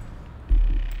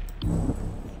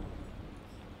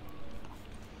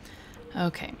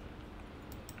 Okay.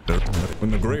 When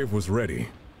the grave was ready,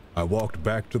 I walked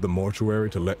back to the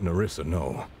mortuary to let Nerissa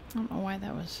know. I don't know why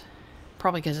that was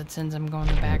Probably because it sends him going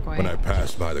the back way. When I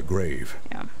passed by the grave,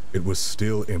 Yeah. it was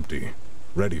still empty,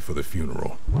 ready for the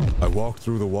funeral. I walked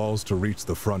through the walls to reach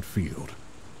the front field.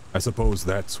 I suppose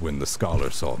that's when the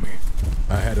scholar saw me.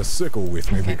 I had a sickle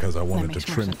with me because I wanted to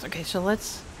trim. Okay, so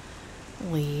let's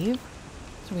leave.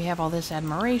 So we have all this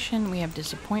admiration. We have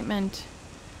disappointment.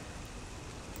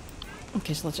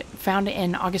 Okay, so let's found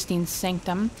in Augustine's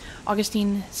sanctum.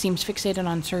 Augustine seems fixated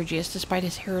on Sergius despite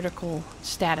his heretical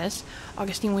status.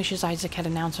 Augustine wishes Isaac had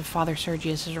announced of Father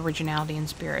Sergius's originality and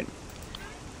spirit.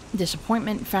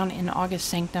 Disappointment found in August's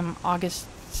sanctum.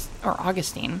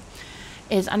 Augustine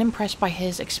is unimpressed by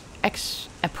his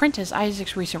apprentice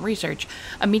Isaac's recent research,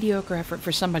 a mediocre effort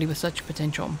for somebody with such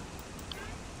potential.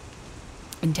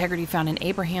 Integrity found in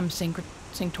Abraham's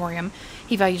sanctorium.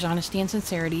 He values honesty and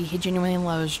sincerity. He genuinely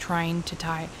loathes lying to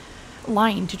try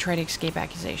to escape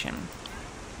accusation.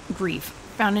 Grief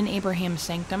found in Abraham's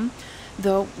sanctum.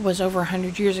 Though it was over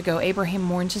 100 years ago, Abraham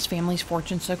mourns his family's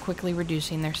fortune, so quickly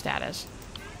reducing their status.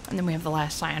 And then we have the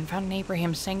last scion found in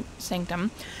Abraham's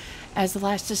sanctum. As the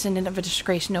last descendant of a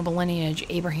disgraced noble lineage,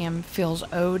 Abraham feels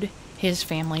owed his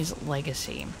family's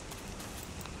legacy.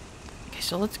 Okay,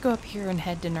 so let's go up here and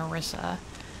head to Nerissa.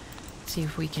 See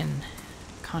if we can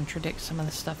contradict some of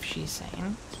the stuff she's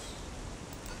saying.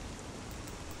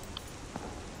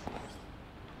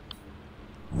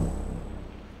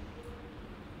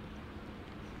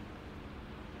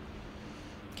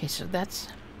 Okay, so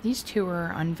these two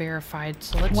are unverified,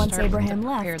 so let's Once start Abraham with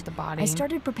left, the body. I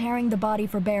started preparing the body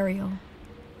for burial.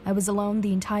 I was alone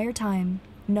the entire time.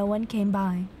 No one came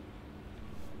by.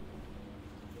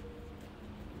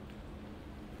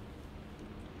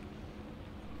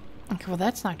 Okay, well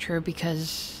that's not true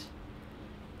because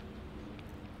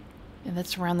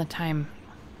that's around the time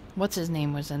what's his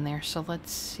name was in there. So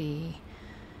let's see.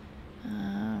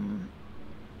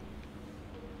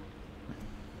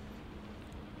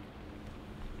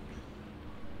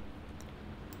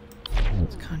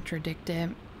 Let's contradict it.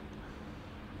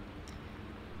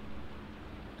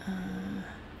 Can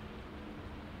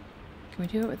we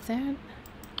do it with that?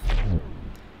 I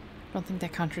don't think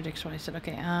that contradicts what I said.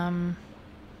 Okay,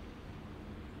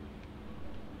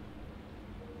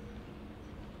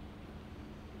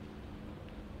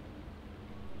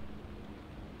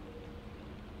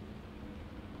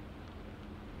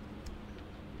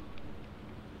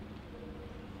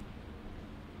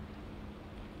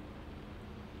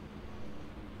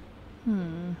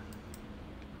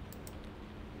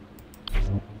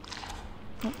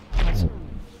 Oh, awesome.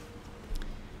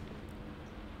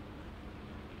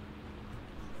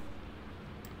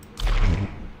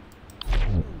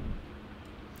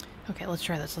 Okay, let's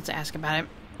try this. Let's ask about it.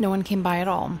 No one came by at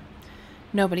all.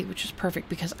 Nobody, which is perfect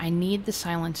because I need the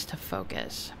silence to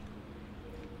focus.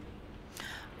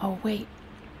 Oh, wait.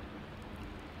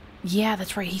 Yeah,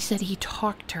 that's right. He said he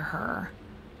talked to her.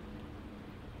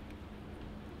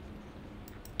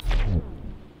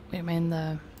 Wait, am I in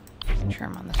the... Sure,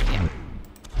 I'm on this. Yeah.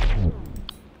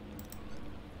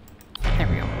 There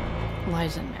we go.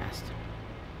 Lies unmasked.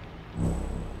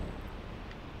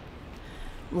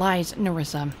 Lies,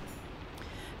 Nerissa.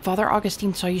 Father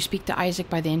Augustine saw you speak to Isaac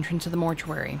by the entrance of the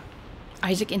mortuary.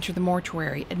 Isaac entered the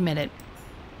mortuary. Admit it.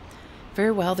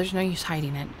 Very well, there's no use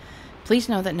hiding it. Please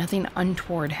know that nothing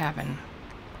untoward happened.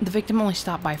 The victim only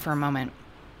stopped by for a moment.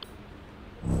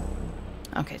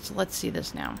 Okay, so let's see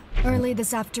this now. Early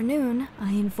this afternoon,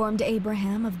 I informed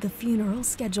Abraham of the funeral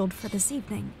scheduled for this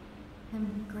evening.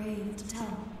 I'm grave to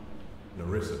tell.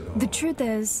 Nerissa, no. The truth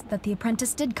is that the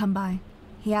apprentice did come by.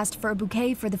 He asked for a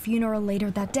bouquet for the funeral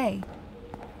later that day.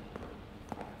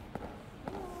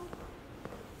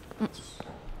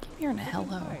 Give me a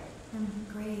hello. I'm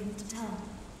grave to tell.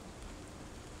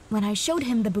 When I showed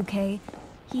him the bouquet,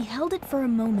 he held it for a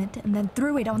moment and then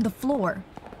threw it on the floor.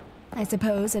 I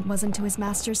suppose it wasn't to his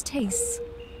master's tastes.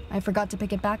 I forgot to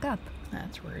pick it back up.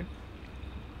 That's weird.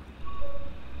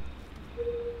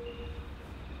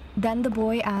 Then the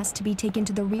boy asked to be taken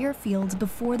to the rear fields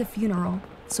before the funeral,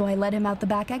 so I led him out the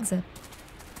back exit.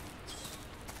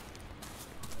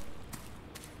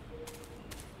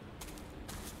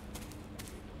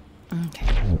 Okay.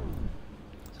 So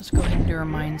let's go ahead and do our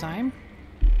mind's eye.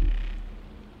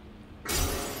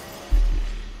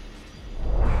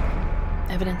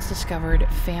 Evidence discovered.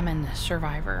 Famine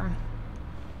survivor.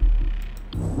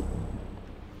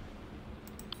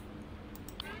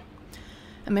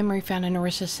 A memory found in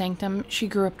Nerissa's sanctum. She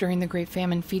grew up during the Great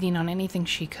Famine, feeding on anything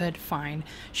she could find.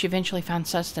 She eventually found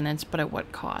sustenance, but at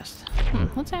what cost?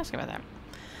 Let's ask about that.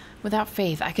 Without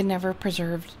faith, I could never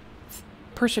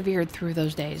persevered through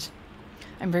those days.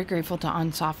 I'm very grateful to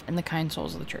Ansoff and the kind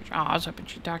souls of the church. Oh, I was hoping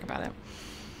she'd talk about it.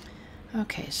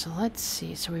 Okay, so let's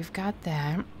see. So we've got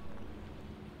that.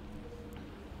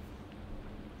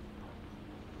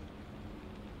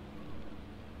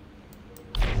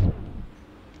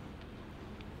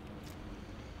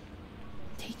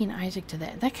 Taking Isaac to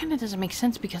that kind of doesn't make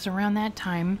sense because around that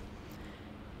time,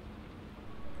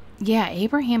 yeah,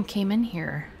 Abraham came in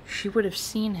here. She would have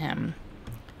seen him.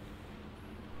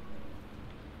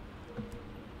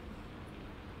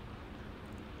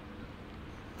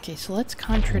 Okay, so let's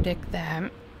contradict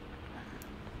that.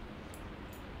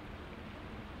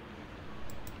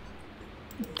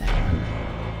 That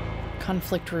one.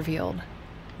 Conflict revealed.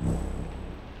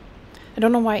 I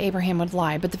don't know why Abraham would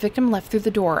lie, but the victim left through the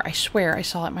door. I swear I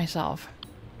saw it myself.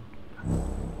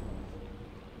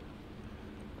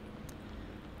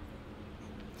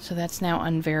 So that's now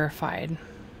unverified. It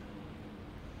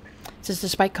says,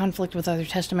 despite conflict with other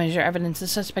testimonies or evidence, the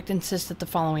suspect insists that the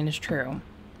following is true.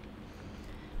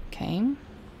 Okay.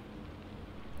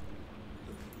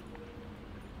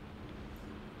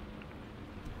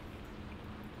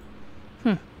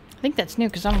 I think that's new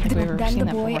because I don't think we've ever seen that before.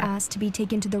 Then the boy asked to be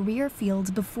taken to the rear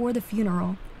field before the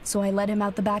funeral, so I led him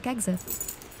out the back exit.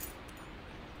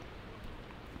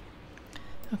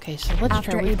 Okay, so let's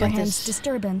After try. We've got Abraham's this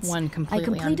disturbance, one completely I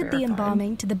completed the unverified.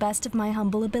 embalming to the best of my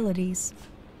humble abilities.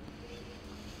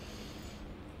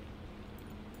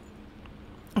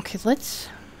 Okay, let's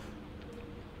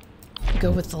go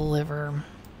with the liver.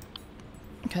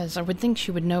 Because I would think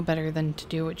she would know better than to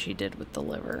do what she did with the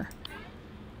liver.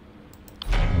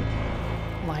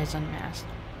 Lies unmasked.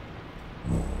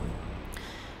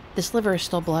 This liver is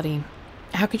still bloody.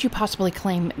 How could you possibly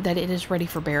claim that it is ready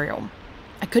for burial?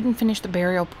 I couldn't finish the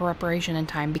burial preparation in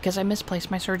time because I misplaced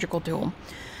my surgical tool.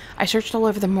 I searched all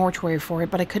over the mortuary for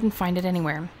it, but I couldn't find it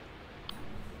anywhere.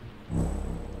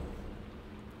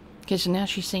 Okay, so now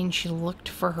she's saying she looked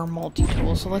for her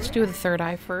multi-tool. So let's do the third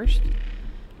eye first.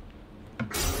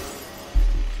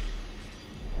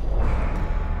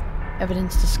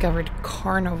 Evidence discovered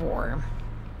carnivore.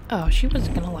 Oh, she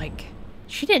wasn't gonna like...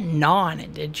 She didn't gnaw on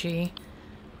it, did she?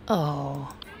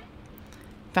 Oh.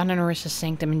 Found in Arissa's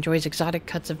sanctum, enjoys exotic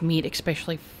cuts of meat,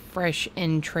 especially fresh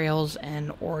entrails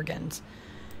and organs.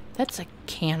 That's a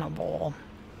cannibal,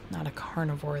 not a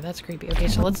carnivore. That's creepy. Okay,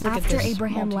 so let's look at this After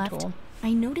Abraham multi-tool. left,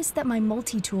 I noticed that my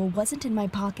multi-tool wasn't in my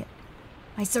pocket.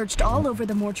 I searched all over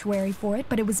the mortuary for it,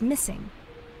 but it was missing.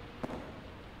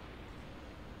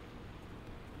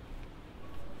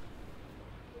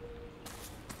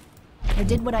 I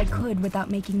did what I could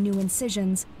without making new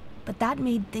incisions, but that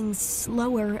made things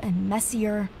slower and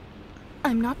messier.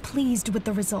 I'm not pleased with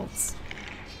the results.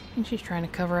 And she's trying to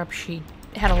cover up. She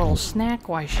had a little snack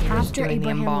while she was After doing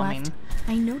Abraham the embalming. left,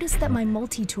 I noticed that my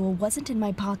multi-tool wasn't in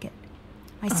my pocket.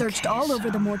 I searched all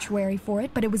over the mortuary for it,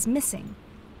 but it was missing.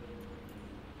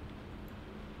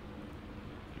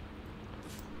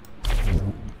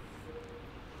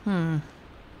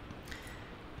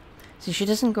 See, she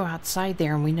doesn't go outside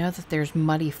there, and we know that there's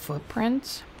muddy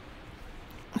footprints.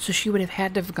 So she would have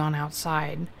had to have gone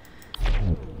outside.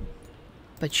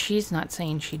 But she's not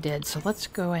saying she did, so let's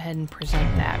go ahead and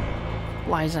present that.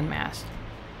 Lies unmasked.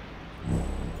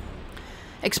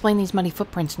 Explain these muddy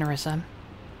footprints, Nerissa.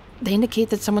 They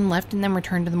indicate that someone left and then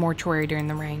returned to the mortuary during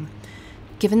the rain.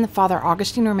 Given that Father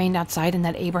Augustine remained outside and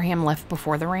that Abraham left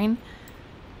before the rain,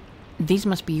 these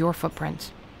must be your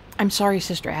footprints. I'm sorry,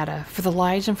 Sister Ada, for the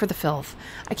lies and for the filth.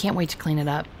 I can't wait to clean it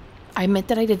up. I admit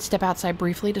that I did step outside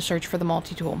briefly to search for the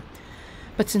multi-tool.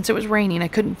 But since it was raining, I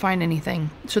couldn't find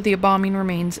anything, so the embalming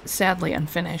remains sadly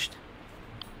unfinished.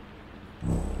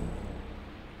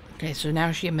 Okay, so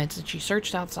now she admits that she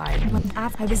searched outside.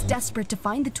 I was desperate to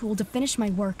find the tool to finish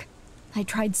my work. I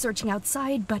tried searching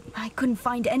outside, but I couldn't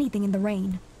find anything in the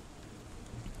rain.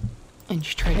 And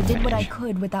she tried to I did what I finish.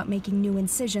 could without making new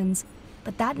incisions,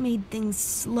 but that made things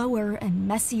slower and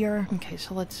messier. Okay,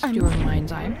 so let's do her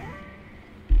mind's eye.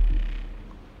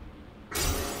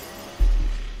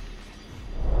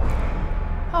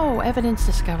 Oh, evidence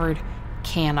discovered.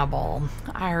 Cannibal.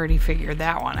 I already figured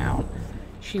that one out.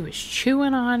 She was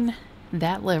chewing on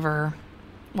that liver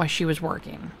while she was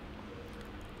working.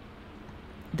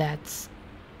 That's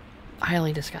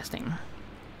highly disgusting.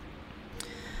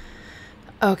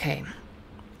 Okay,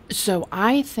 so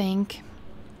I think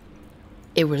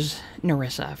it was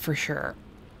Nerissa for sure.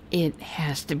 It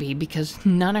has to be because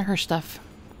none of her stuff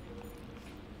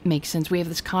makes sense. We have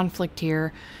this conflict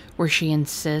here where she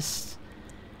insists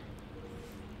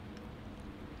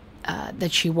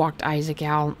that she walked Isaac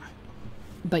out,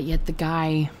 but yet the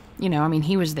guy, you know, I mean,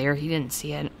 he was there, he didn't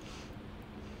see it.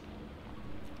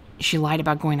 She lied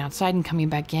about going outside and coming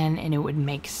back in, and it would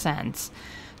make sense.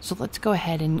 So let's go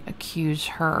ahead and accuse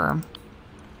her.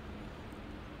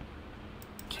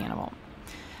 cannibal.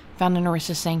 Found in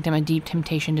Nerissa's sanctum a deep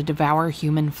temptation to devour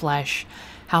human flesh.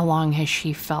 How long has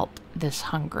she felt this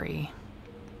hungry?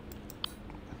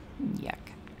 Yuck.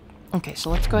 Okay,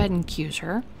 so let's go ahead and accuse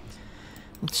her.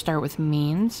 Let's start with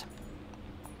means.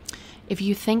 If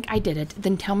you think I did it,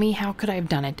 then tell me how could I have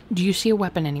done it? Do you see a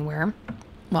weapon anywhere?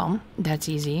 Well, that's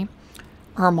easy.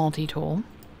 Her multi-tool.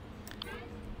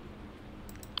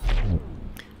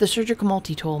 The surgical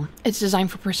multi-tool. It's designed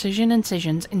for precision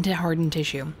incisions into hardened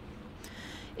tissue.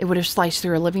 It would have sliced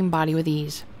through a living body with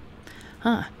ease.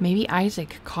 Huh, maybe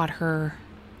Isaac caught her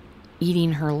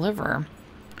eating her liver.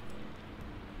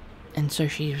 And so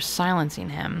she was silencing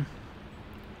him.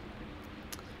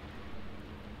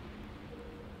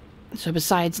 So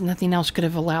besides, nothing else could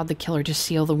have allowed the killer to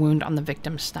seal the wound on the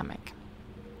victim's stomach.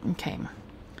 Okay.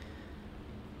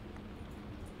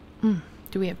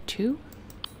 Do we have 2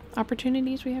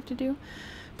 opportunities we have to do?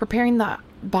 Preparing the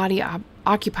body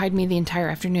occupied me the entire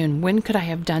afternoon. When could I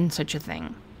have done such a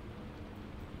thing?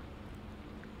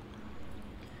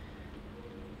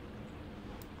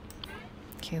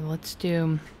 Okay, let's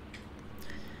do...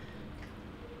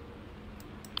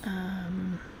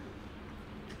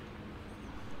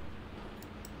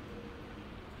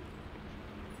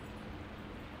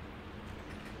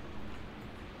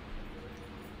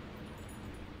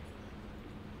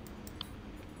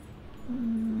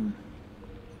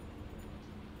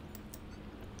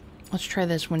 Let's try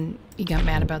this when he got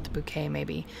mad about the bouquet,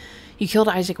 maybe. You killed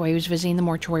Isaac while he was visiting the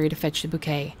mortuary to fetch the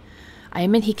bouquet. I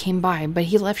admit he came by, but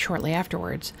he left shortly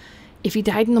afterwards. If he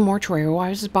died in the mortuary, why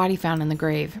was his body found in the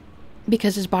grave?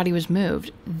 Because his body was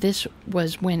moved. This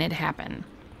was when it happened.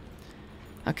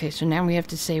 Okay, so now we have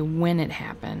to say when it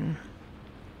happened.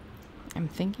 I'm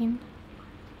thinking.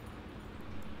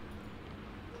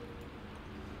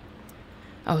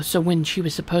 Oh, so when she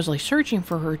was supposedly searching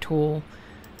for her tool,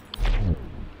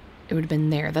 it would have been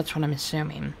there. That's what I'm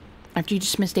assuming. After you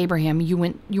dismissed Abraham, you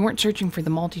weren't searching for the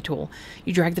multi-tool.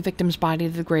 You dragged the victim's body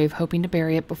to the grave, hoping to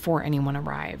bury it before anyone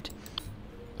arrived.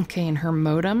 Okay, and her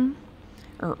motive.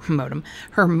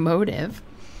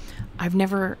 I've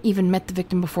never even met the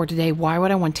victim before today. Why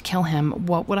would I want to kill him?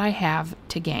 What would I have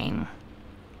to gain?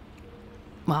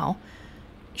 Well,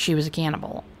 she was a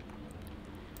cannibal.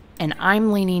 And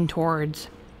I'm leaning towards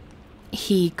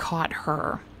he caught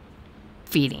her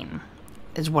feeding,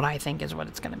 is what I think is what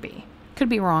it's going to be. Could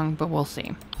be wrong, but we'll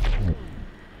see.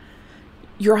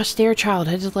 Your austere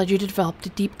childhood has led you to develop a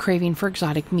deep craving for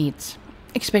exotic meats,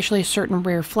 especially a certain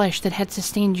rare flesh that had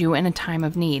sustained you in a time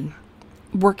of need.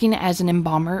 Working as an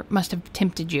embalmer must have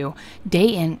tempted you, day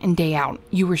in and day out.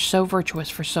 You were so virtuous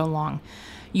for so long.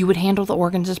 You would handle the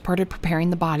organs as part of preparing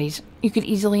the bodies. You could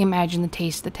easily imagine the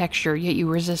taste, the texture, yet you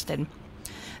resisted.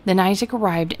 Then Isaac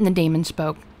arrived and the daemon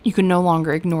spoke. You could no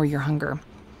longer ignore your hunger.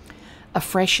 A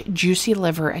fresh, juicy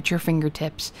liver at your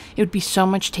fingertips. It would be so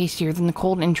much tastier than the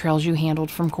cold entrails you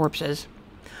handled from corpses.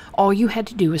 All you had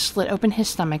to do was slit open his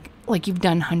stomach like you've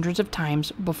done hundreds of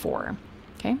times before.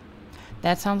 Okay?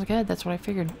 That sounds good. That's what I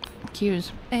figured.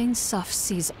 Cues. Ein Sof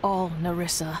sees all,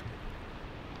 Nerissa.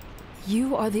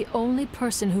 You are the only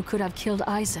person who could have killed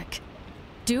Isaac.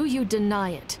 Do you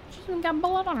deny it? She's even got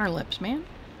blood on her lips, man.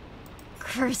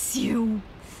 Curse you,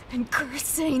 and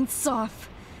curse Ein Sof.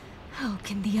 How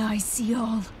can the eye see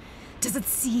all? Does it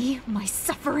see my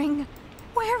suffering?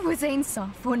 Where was Ein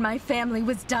Sof when my family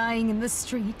was dying in the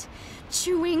street,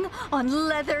 chewing on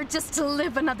leather just to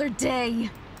live another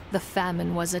day? The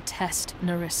famine was a test,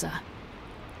 Nerissa.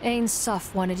 Ein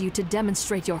Sof wanted you to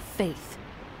demonstrate your faith,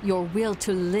 your will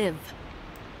to live.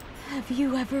 Have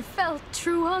you ever felt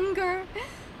true hunger?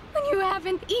 When you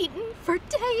haven't eaten for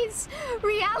days,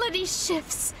 reality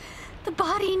shifts. The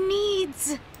body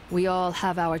needs. We all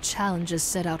have our challenges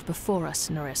set out before us,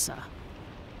 Nerissa.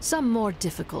 Some more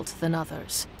difficult than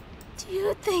others. Do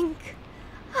you think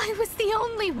I was the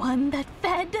only one that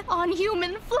fed on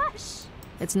human flesh?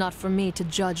 It's not for me to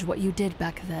judge what you did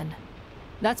back then.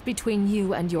 That's between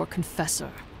you and your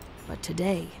confessor. But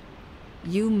today,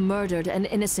 you murdered an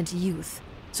innocent youth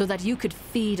so that you could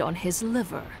feed on his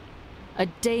liver. A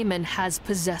daemon has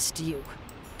possessed you.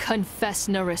 Confess,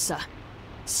 Nerissa.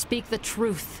 Speak the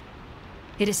truth.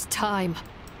 It is time.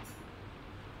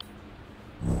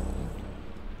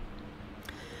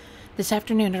 This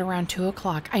afternoon at around 2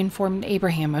 o'clock, I informed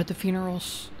Abraham of the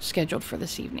funerals scheduled for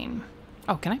this evening.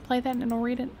 Oh, can I play that and I'll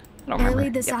read it? I don't remember. Early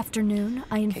this afternoon,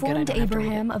 I informed I don't have to read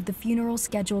Abraham it. of the funeral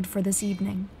scheduled for this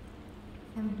evening.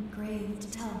 I'm grave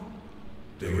to tell.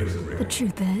 The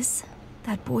truth is,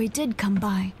 that boy did come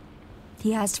by.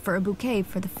 He asked for a bouquet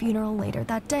for the funeral later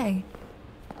that day.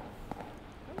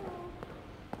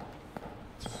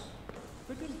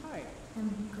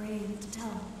 I'm grave to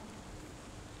tell.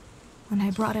 When I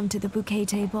brought him to the bouquet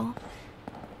table,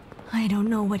 I don't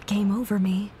know what came over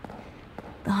me.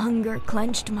 The hunger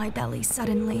clenched my belly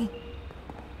suddenly.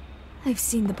 I've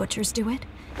seen the butchers do it.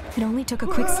 It only took a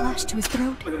quick slash to his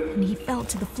throat, and he fell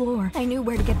to the floor. I knew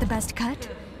where to get the best cut.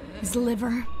 His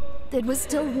liver. It was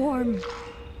still warm.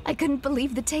 I couldn't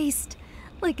believe the taste.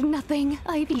 Like nothing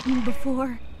I've eaten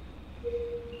before.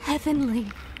 Heavenly.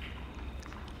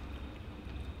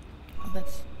 Oh,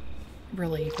 that's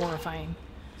really horrifying.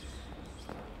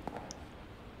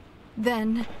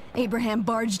 Then, Abraham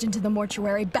barged into the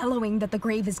mortuary, bellowing that the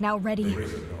grave is now ready.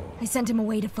 I sent him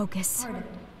away to focus.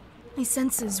 My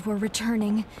senses were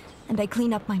returning, and I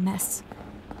cleaned up my mess.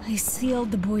 I sealed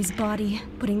the boy's body,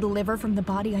 putting the liver from the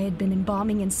body I had been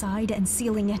embalming inside and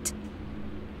sealing it.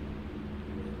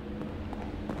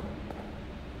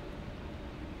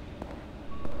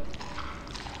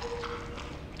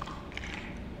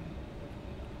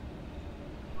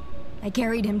 I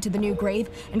carried him to the new grave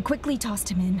and quickly tossed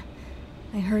him in.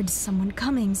 I heard someone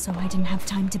coming, so I didn't have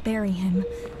time to bury him.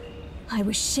 I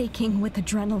was shaking with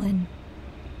adrenaline.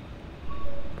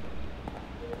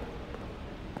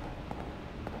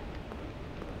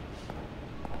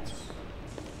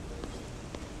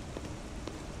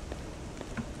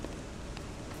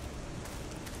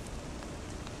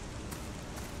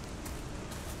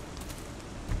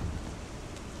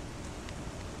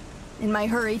 In my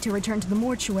hurry to return to the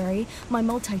mortuary, my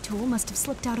multi-tool must have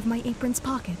slipped out of my apron's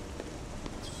pocket.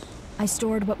 I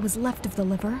stored what was left of the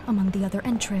liver among the other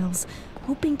entrails,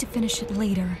 hoping to finish it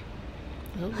later.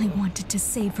 I wanted to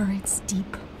savor its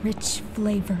deep, rich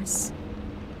flavors.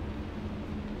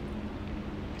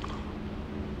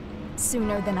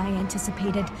 Sooner than I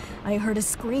anticipated, I heard a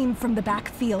scream from the back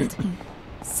field.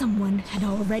 Someone had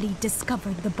already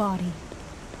discovered the body.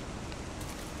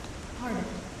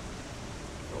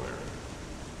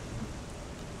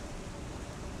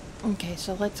 Okay,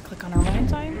 so let's click on our right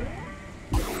side.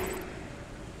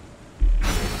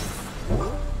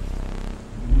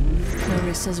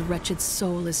 Marissa's wretched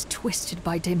soul is twisted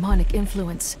by demonic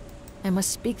influence. I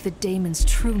must speak the daemon's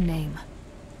true name.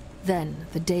 Then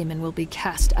the daemon will be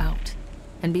cast out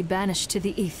and be banished to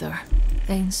the ether.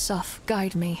 Ein Sof,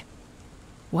 guide me.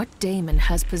 What daemon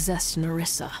has possessed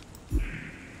Nerissa? Okay,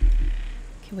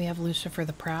 we have Lucifer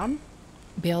the Proud,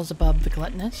 Beelzebub the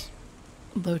Gluttonous,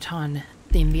 Lotan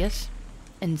the Envious,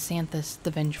 and Xanthus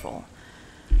the Vengeful.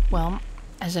 Well,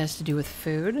 as it has to do with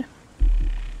food,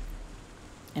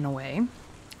 in a way,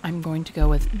 I'm going to go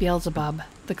with Beelzebub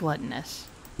the Gluttonous.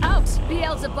 Out,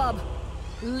 Beelzebub!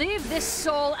 Leave this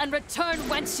soul and return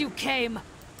whence you came!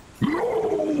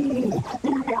 No!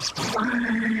 We must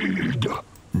feed!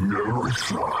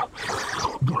 Nerissa!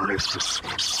 Delicious,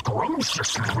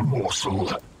 scrumptious little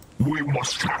morsel! We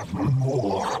must have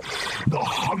more! The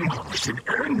hunger is an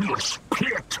endless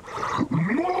pit!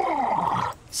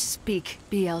 More! Speak,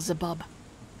 Beelzebub.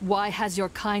 Why has your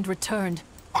kind returned?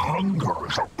 Hunger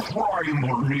is a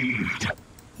primal need.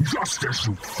 Just as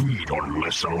you feed on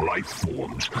lesser life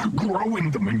forms,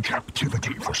 growing them in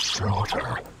captivity for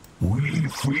slaughter, we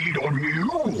feed on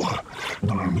you.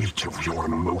 The meat of your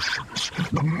emotions,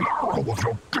 the marrow of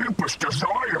your deepest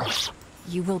desires.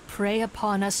 You will prey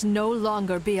upon us no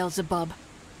longer, Beelzebub.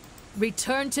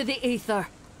 Return to the ether,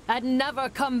 and never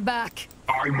come back.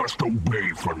 I must obey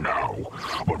for now,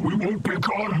 but we won't be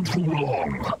gone too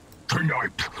long.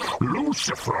 Tonight,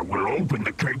 Lucifer will open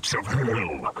the gates of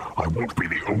hell. I won't be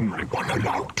the only one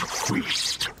allowed to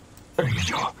feast.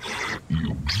 Ada,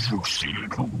 you juicy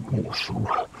little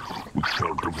morsel, we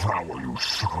shall devour you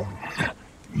soon.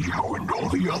 You and all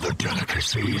the other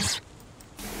delicacies.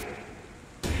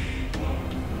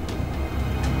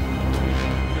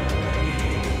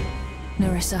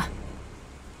 Nerissa.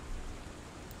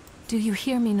 Do you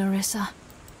hear me, Nerissa?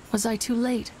 Was I too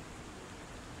late?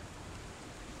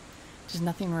 Does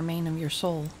nothing remain of your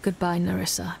soul? Goodbye,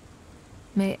 Nerissa.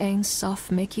 May Ein Sof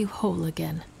make you whole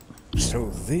again. So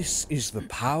this is the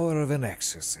power of an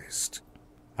exorcist.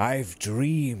 I've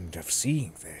dreamed of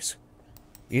seeing this.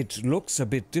 It looks a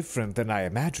bit different than I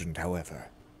imagined, however.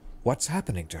 What's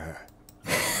happening to her?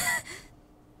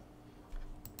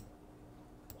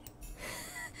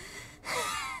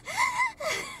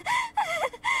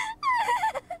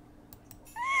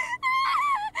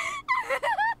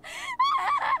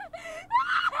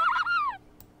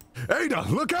 Ada,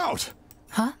 look out!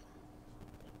 Huh?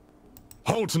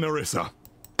 Halt, Nerissa!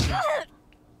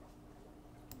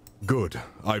 Good.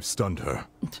 I've stunned her.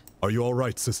 Are you all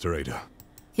right, Sister Ada?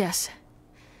 Yes.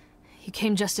 You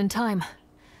came just in time.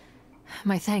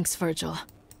 My thanks, Virgil.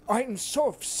 Ein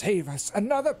Sof, save us!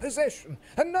 Another possession!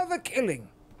 Another killing!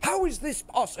 How is this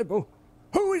possible?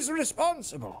 Who is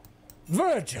responsible?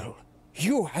 Virgil!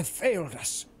 You have failed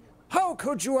us. How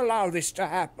could you allow this to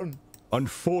happen?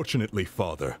 Unfortunately,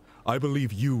 Father, I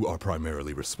believe you are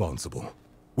primarily responsible.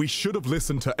 We should have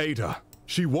listened to Ada.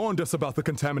 She warned us about the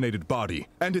contaminated body,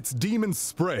 and its demons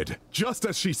spread, just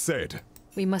as she said.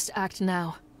 We must act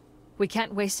now. We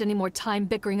can't waste any more time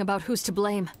bickering about who's to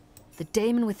blame. The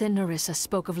daemon within Nerissa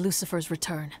spoke of Lucifer's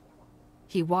return.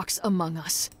 He walks among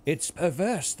us. It's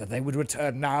perverse that they would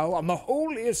return now on the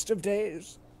holiest of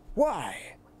days.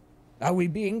 Why? Are we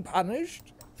being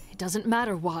punished? It doesn't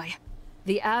matter why.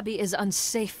 The Abbey is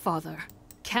unsafe, Father.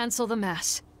 Cancel the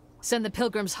Mass. Send the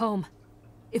pilgrims home.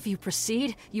 If you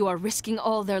proceed, you are risking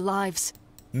all their lives.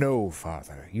 No,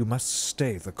 Father. You must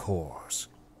stay the course.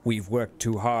 We've worked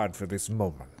too hard for this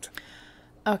moment.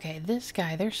 Okay, this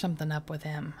guy, there's something up with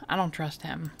him. I don't trust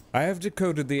him. I have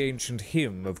decoded the ancient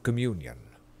hymn of communion.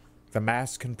 The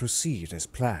Mass can proceed as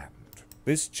planned.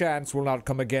 This chance will not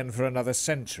come again for another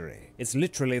century. It's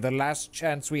literally the last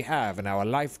chance we have in our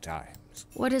lifetimes.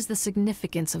 What is the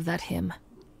significance of that hymn?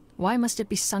 Why must it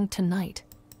be sung tonight?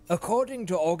 According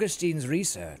to Augustine's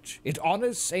research, it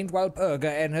honors Saint Walpurga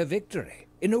and her victory,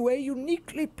 in a way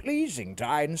uniquely pleasing to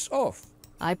Ein Sof.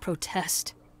 I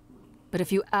protest. But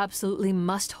if you absolutely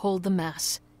must hold the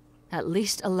Mass, at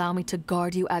least allow me to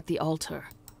guard you at the altar.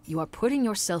 You are putting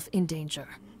yourself in danger.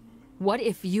 What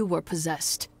if you were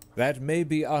possessed? That may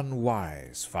be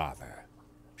unwise, Father.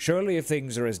 Surely if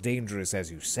things are as dangerous as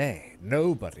you say,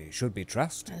 nobody should be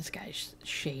trusted. This guy's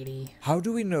shady. How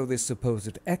do we know this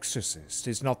supposed exorcist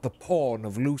is not the pawn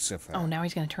of Lucifer? Oh, now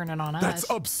he's going to turn it on us. That's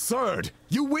absurd!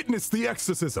 You witnessed the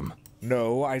exorcism!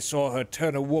 No, I saw her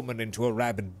turn a woman into a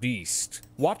rabid beast.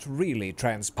 What really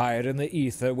transpired in the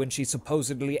ether when she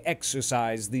supposedly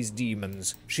exorcised these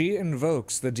demons? She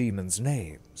invokes the demons'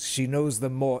 names. She knows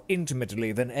them more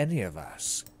intimately than any of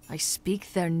us. I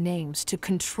speak their names to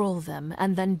control them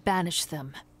and then banish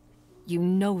them. You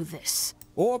know this.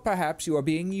 Or perhaps you are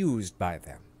being used by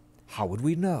them. How would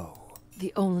we know?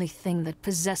 The only thing that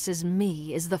possesses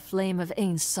me is the flame of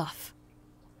Ein Sof.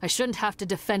 I shouldn't have to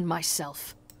defend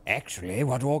myself. Actually,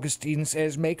 what Augustine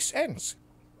says makes sense.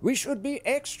 We should be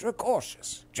extra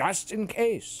cautious, just in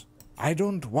case. I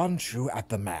don't want you at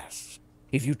the Mass.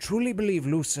 If you truly believe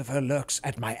Lucifer lurks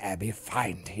at my abbey,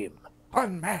 find him.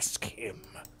 Unmask him.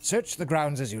 Search the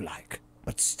grounds as you like,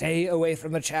 but stay away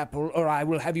from the chapel or I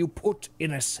will have you put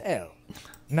in a cell.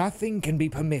 Nothing can be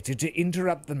permitted to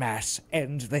interrupt the Mass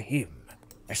and the hymn,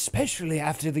 especially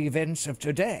after the events of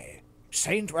today.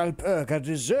 Saint Walpurga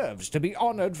deserves to be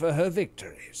honored for her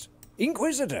victories.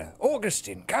 Inquisitor,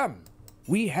 Augustine, come.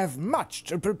 We have much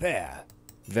to prepare.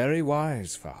 Very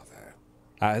wise, Father,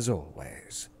 as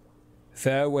always.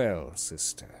 Farewell,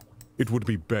 sister. It would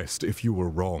be best if you were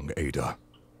wrong, Ada.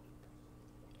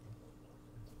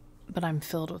 But I'm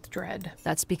filled with dread.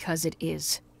 That's because it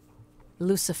is.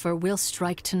 Lucifer will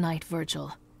strike tonight,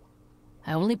 Virgil.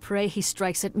 I only pray he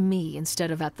strikes at me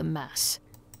instead of at the Mass.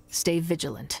 Stay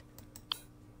vigilant.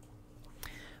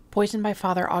 Poisoned by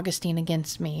Father Augustine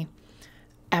against me.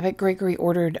 Abbot Gregory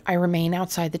ordered I remain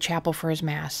outside the chapel for his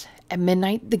Mass. At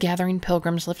midnight, the gathering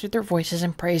pilgrims lifted their voices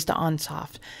in praise to Ein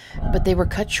Sof, but they were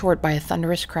cut short by a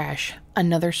thunderous crash.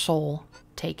 Another soul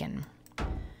taken.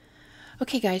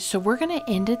 Okay, guys, so we're going to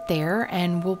end it there,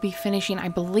 and we'll be finishing, I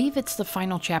believe it's the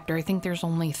final chapter. I think there's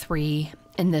only 3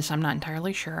 in this. I'm not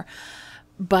entirely sure.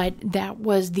 But that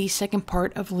was the second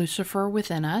part of Lucifer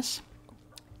Within Us.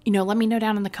 You know, let me know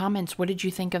down in the comments, what did you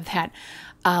think of that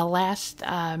last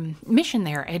mission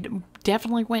there? It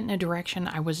definitely went in a direction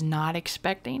I was not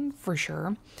expecting, for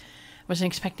sure. I wasn't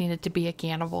expecting it to be a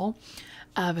cannibal,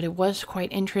 but it was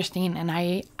quite interesting, and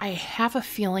I have a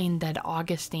feeling that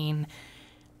Augustine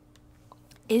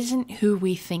isn't who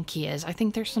we think he is. I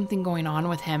think there's something going on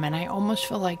with him, and I almost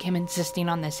feel like him insisting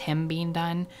on this hymn being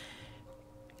done,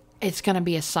 it's going to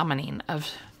be a summoning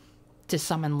to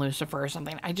summon Lucifer or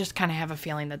something. I just kind of have a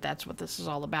feeling that that's what this is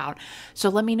all about. So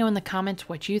let me know in the comments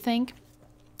what you think.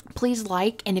 Please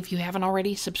like, and if you haven't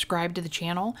already, subscribe to the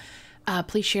channel.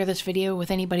 Please share this video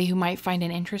with anybody who might find it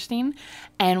interesting,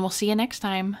 and we'll see you next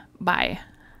time. Bye.